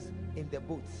with Jesus in the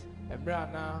boat, bra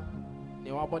na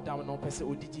ne wa bodam no pese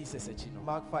odi Jesus achi no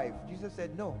Mark 5, Jesus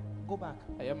said, no, go back.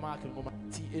 aye mark ngoma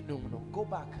ti enum no Go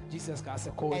back Jesus ka se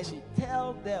ko achi and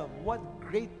tell them what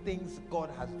great things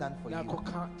God has done for na ko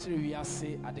you. ka tire wi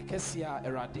ase ade kese a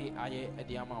erade aye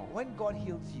ade ama wo When God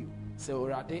heals you, se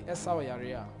erade esa wo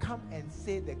yare a come and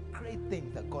say the great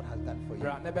things that God has done for you.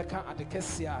 bra na beka ade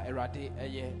kese a erade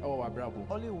aye e wo wabrabo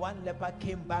Only one leper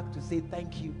came back to say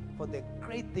thank you for the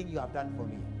great thing you have done for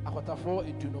me. akotafo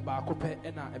edu no ba ko pe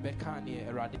e na e beka ne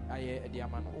erade aye ade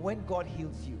ama no When God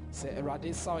heals you, se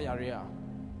erade sa wo yare a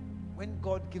when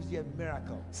God gives you a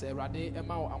miracle, se erade e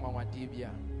ma wo anwanwade bia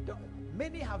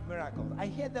many have miracles. I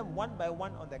hear them one by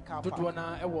one on the car dodo park.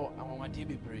 na e wo anwanwade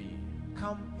bebre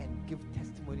Come and give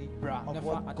testimony Bra, of never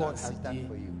what God has adansi done die.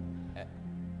 for you.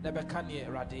 na beka ne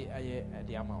erade aye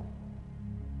ade ama wo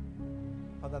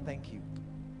Father, thank you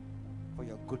for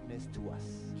your goodness to us.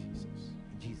 Jesus.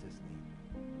 In Jesus' name,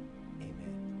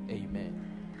 amen. Amen.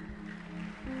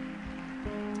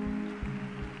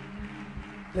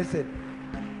 Listen,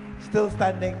 still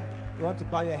standing. You want to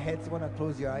bow your heads, you want to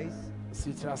close your eyes.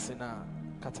 Sitra sena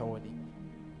katawoni.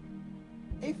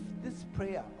 If this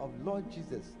prayer of Lord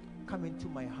Jesus come into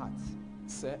my heart,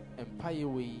 Se empaye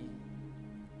we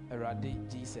erade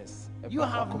Jesus. you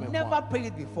have never prayed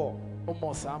it before,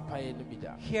 Omo sa empaye no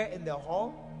bida. here in the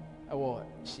hall Ewo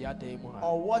shia dan mu ha.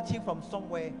 or watching from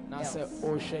somewhere Na else. se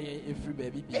o hwe yen efri ba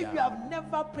If bibia. you have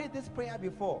never prayed this prayer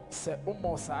before, Se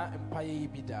omo sa empaye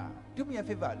bida. do me a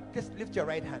favor, just lift your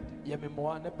right hand. Ye me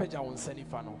mo na peja won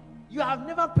sanifa no. You have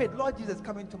never prayed, Lord Jesus,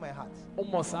 come into my heart.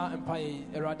 Omo sa empaye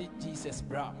erade Jesus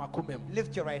bra makomem.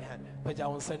 Lift your right hand. Peja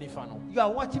won sanifa no. You are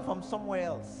watching from somewhere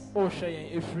else. O hwe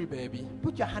yen efri ba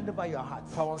Put your hand over your heart.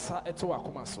 fa won sa eto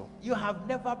akoma so. You have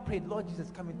never prayed, Lord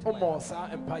Jesus, come into my Omo heart. sa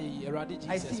empaye erade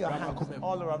I see Jesus your bra hands makomem.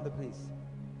 all around the place.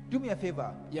 Do me a favor.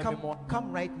 Yeah, Come, me more.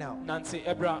 come right now. Nancy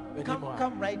Ebra Come, Wenima.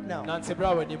 come right now. Nancy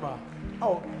Bra Wenima.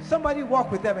 Oh, somebody walk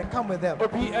with them and come with them.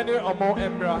 Obi any omo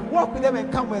Emra. Walk with them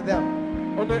and come with them.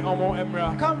 Only omo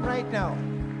Emra. Come right now.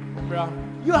 Emra.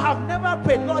 You have never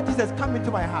prayed, Lord Jesus, come into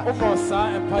my heart. Omo sa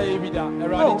empire bida. No,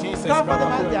 Eradi Jesus. come for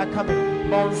them as they are coming.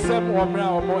 Bonsem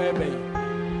omra omo ebe.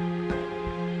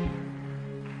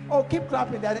 Oh, keep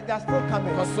clapping. They are still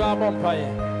coming. Koso abompaye.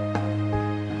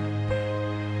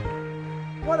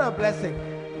 What a blessing.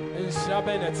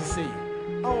 Inshabe na ti say.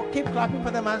 Oh, keep clapping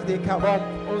for them as they come. Bom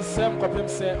onsem kopem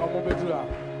se omo bedura.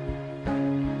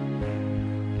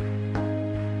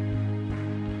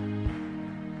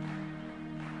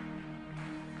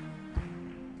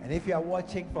 And if you are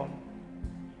watching from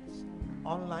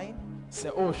online Se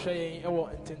o hwe yen ewo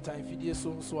ententan fidie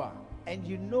so nso a. and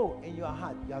you know in your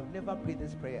heart you have never prayed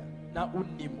this prayer, Na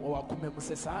unnim o akomem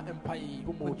se sa empire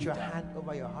omo put your bida. hand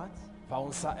over your heart, Fa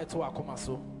onsa eto akoma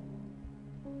so.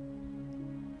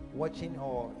 watching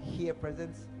or hear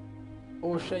presence,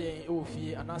 O hwe yen ewo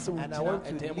fie anase wo and I gina want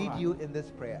to edem lead ha. you in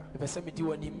this prayer. Pese me di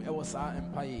wanim ewo sa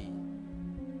empire.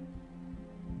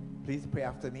 Please pray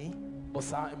after me. O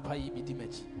sa empire bi di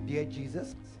machi. Dear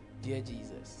Jesus, Dear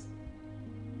Jesus,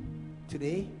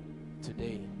 today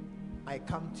today I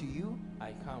come to you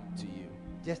I come to you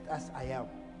just as I am.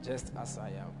 just as I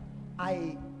am.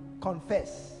 I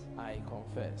confess I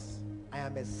confess I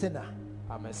am a sinner.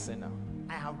 I'm a sinner.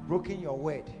 I have broken your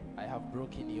word. I have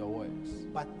broken your words.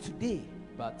 But today,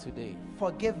 But today,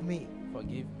 forgive me.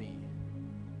 forgive me.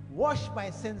 Wash my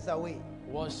sins away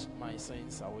Wash my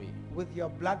sins away with your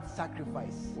blood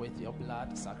sacrifice with your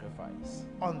blood sacrifice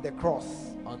on the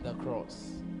cross. on the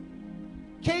cross.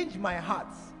 Change my heart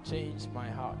Change my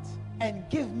heart and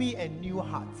give me a new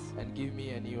heart. and give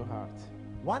me a new heart.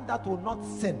 One that will not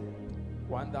sin,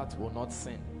 One that will not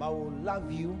sin, but will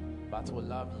love you but will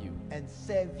love you and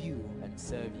serve you and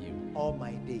serve you all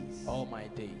my days. all my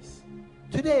days.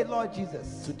 Today, Lord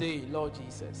Jesus, Today, Lord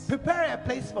Jesus, prepare a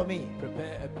place for me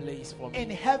prepare a place for me in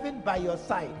heaven by your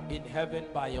side in heaven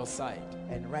by your side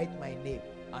and write my name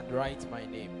and write my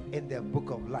name in the book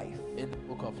of life. in the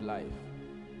book of life.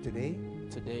 Today,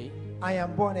 Today, I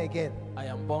am born again, I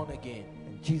am born again,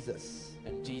 and Jesus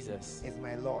and Jesus is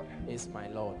my Lord, is my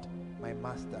Lord, my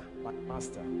Master, my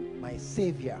Master, my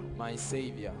Savior, my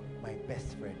Savior, my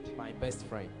best friend. my best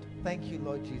friend. Thank you,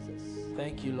 Lord Jesus,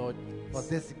 Thank you, Lord, for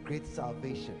this great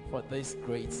salvation. For this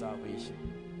great salvation.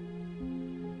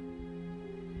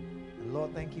 And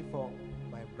Lord, thank you for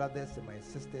my brothers and my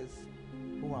sisters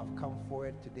who have come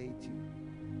forward today to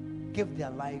give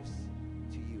their lives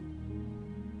to you.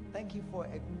 Thank you for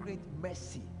a great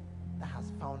mercy that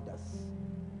has found us,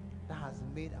 that has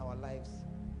made our lives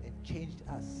and changed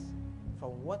us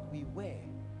from what we were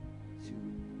to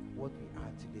what we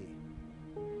are today.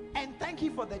 And thank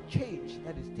you for the change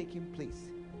that is taking place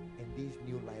in these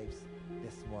new lives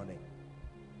this morning.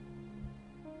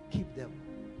 Keep them,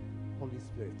 Holy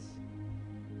Spirit,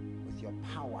 with your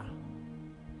power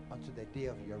unto the day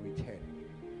of your return.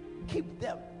 Keep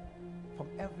them from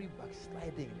every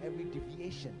backsliding, every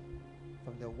deviation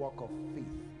from the walk of faith.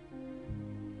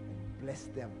 And bless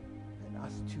them and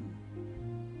us too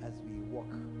as we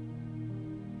walk.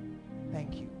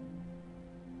 Thank you.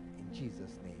 In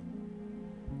Jesus'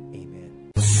 name,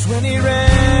 amen. When he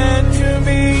ran to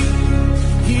me,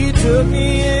 he took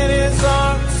me in his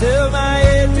arms, held my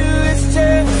head to his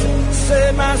chest,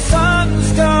 said, my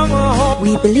son's come home.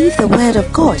 We believe the word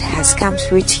of God has come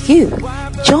through to you.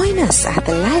 Join us at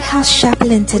the Lighthouse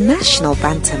Chapel International,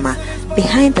 Bantama,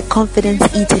 behind the Confidence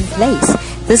Eating Place.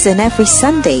 This is every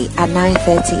Sunday at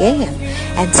 9:30 a.m.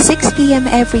 and 6 p.m.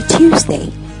 every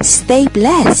Tuesday. Stay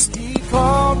blessed. He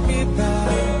called me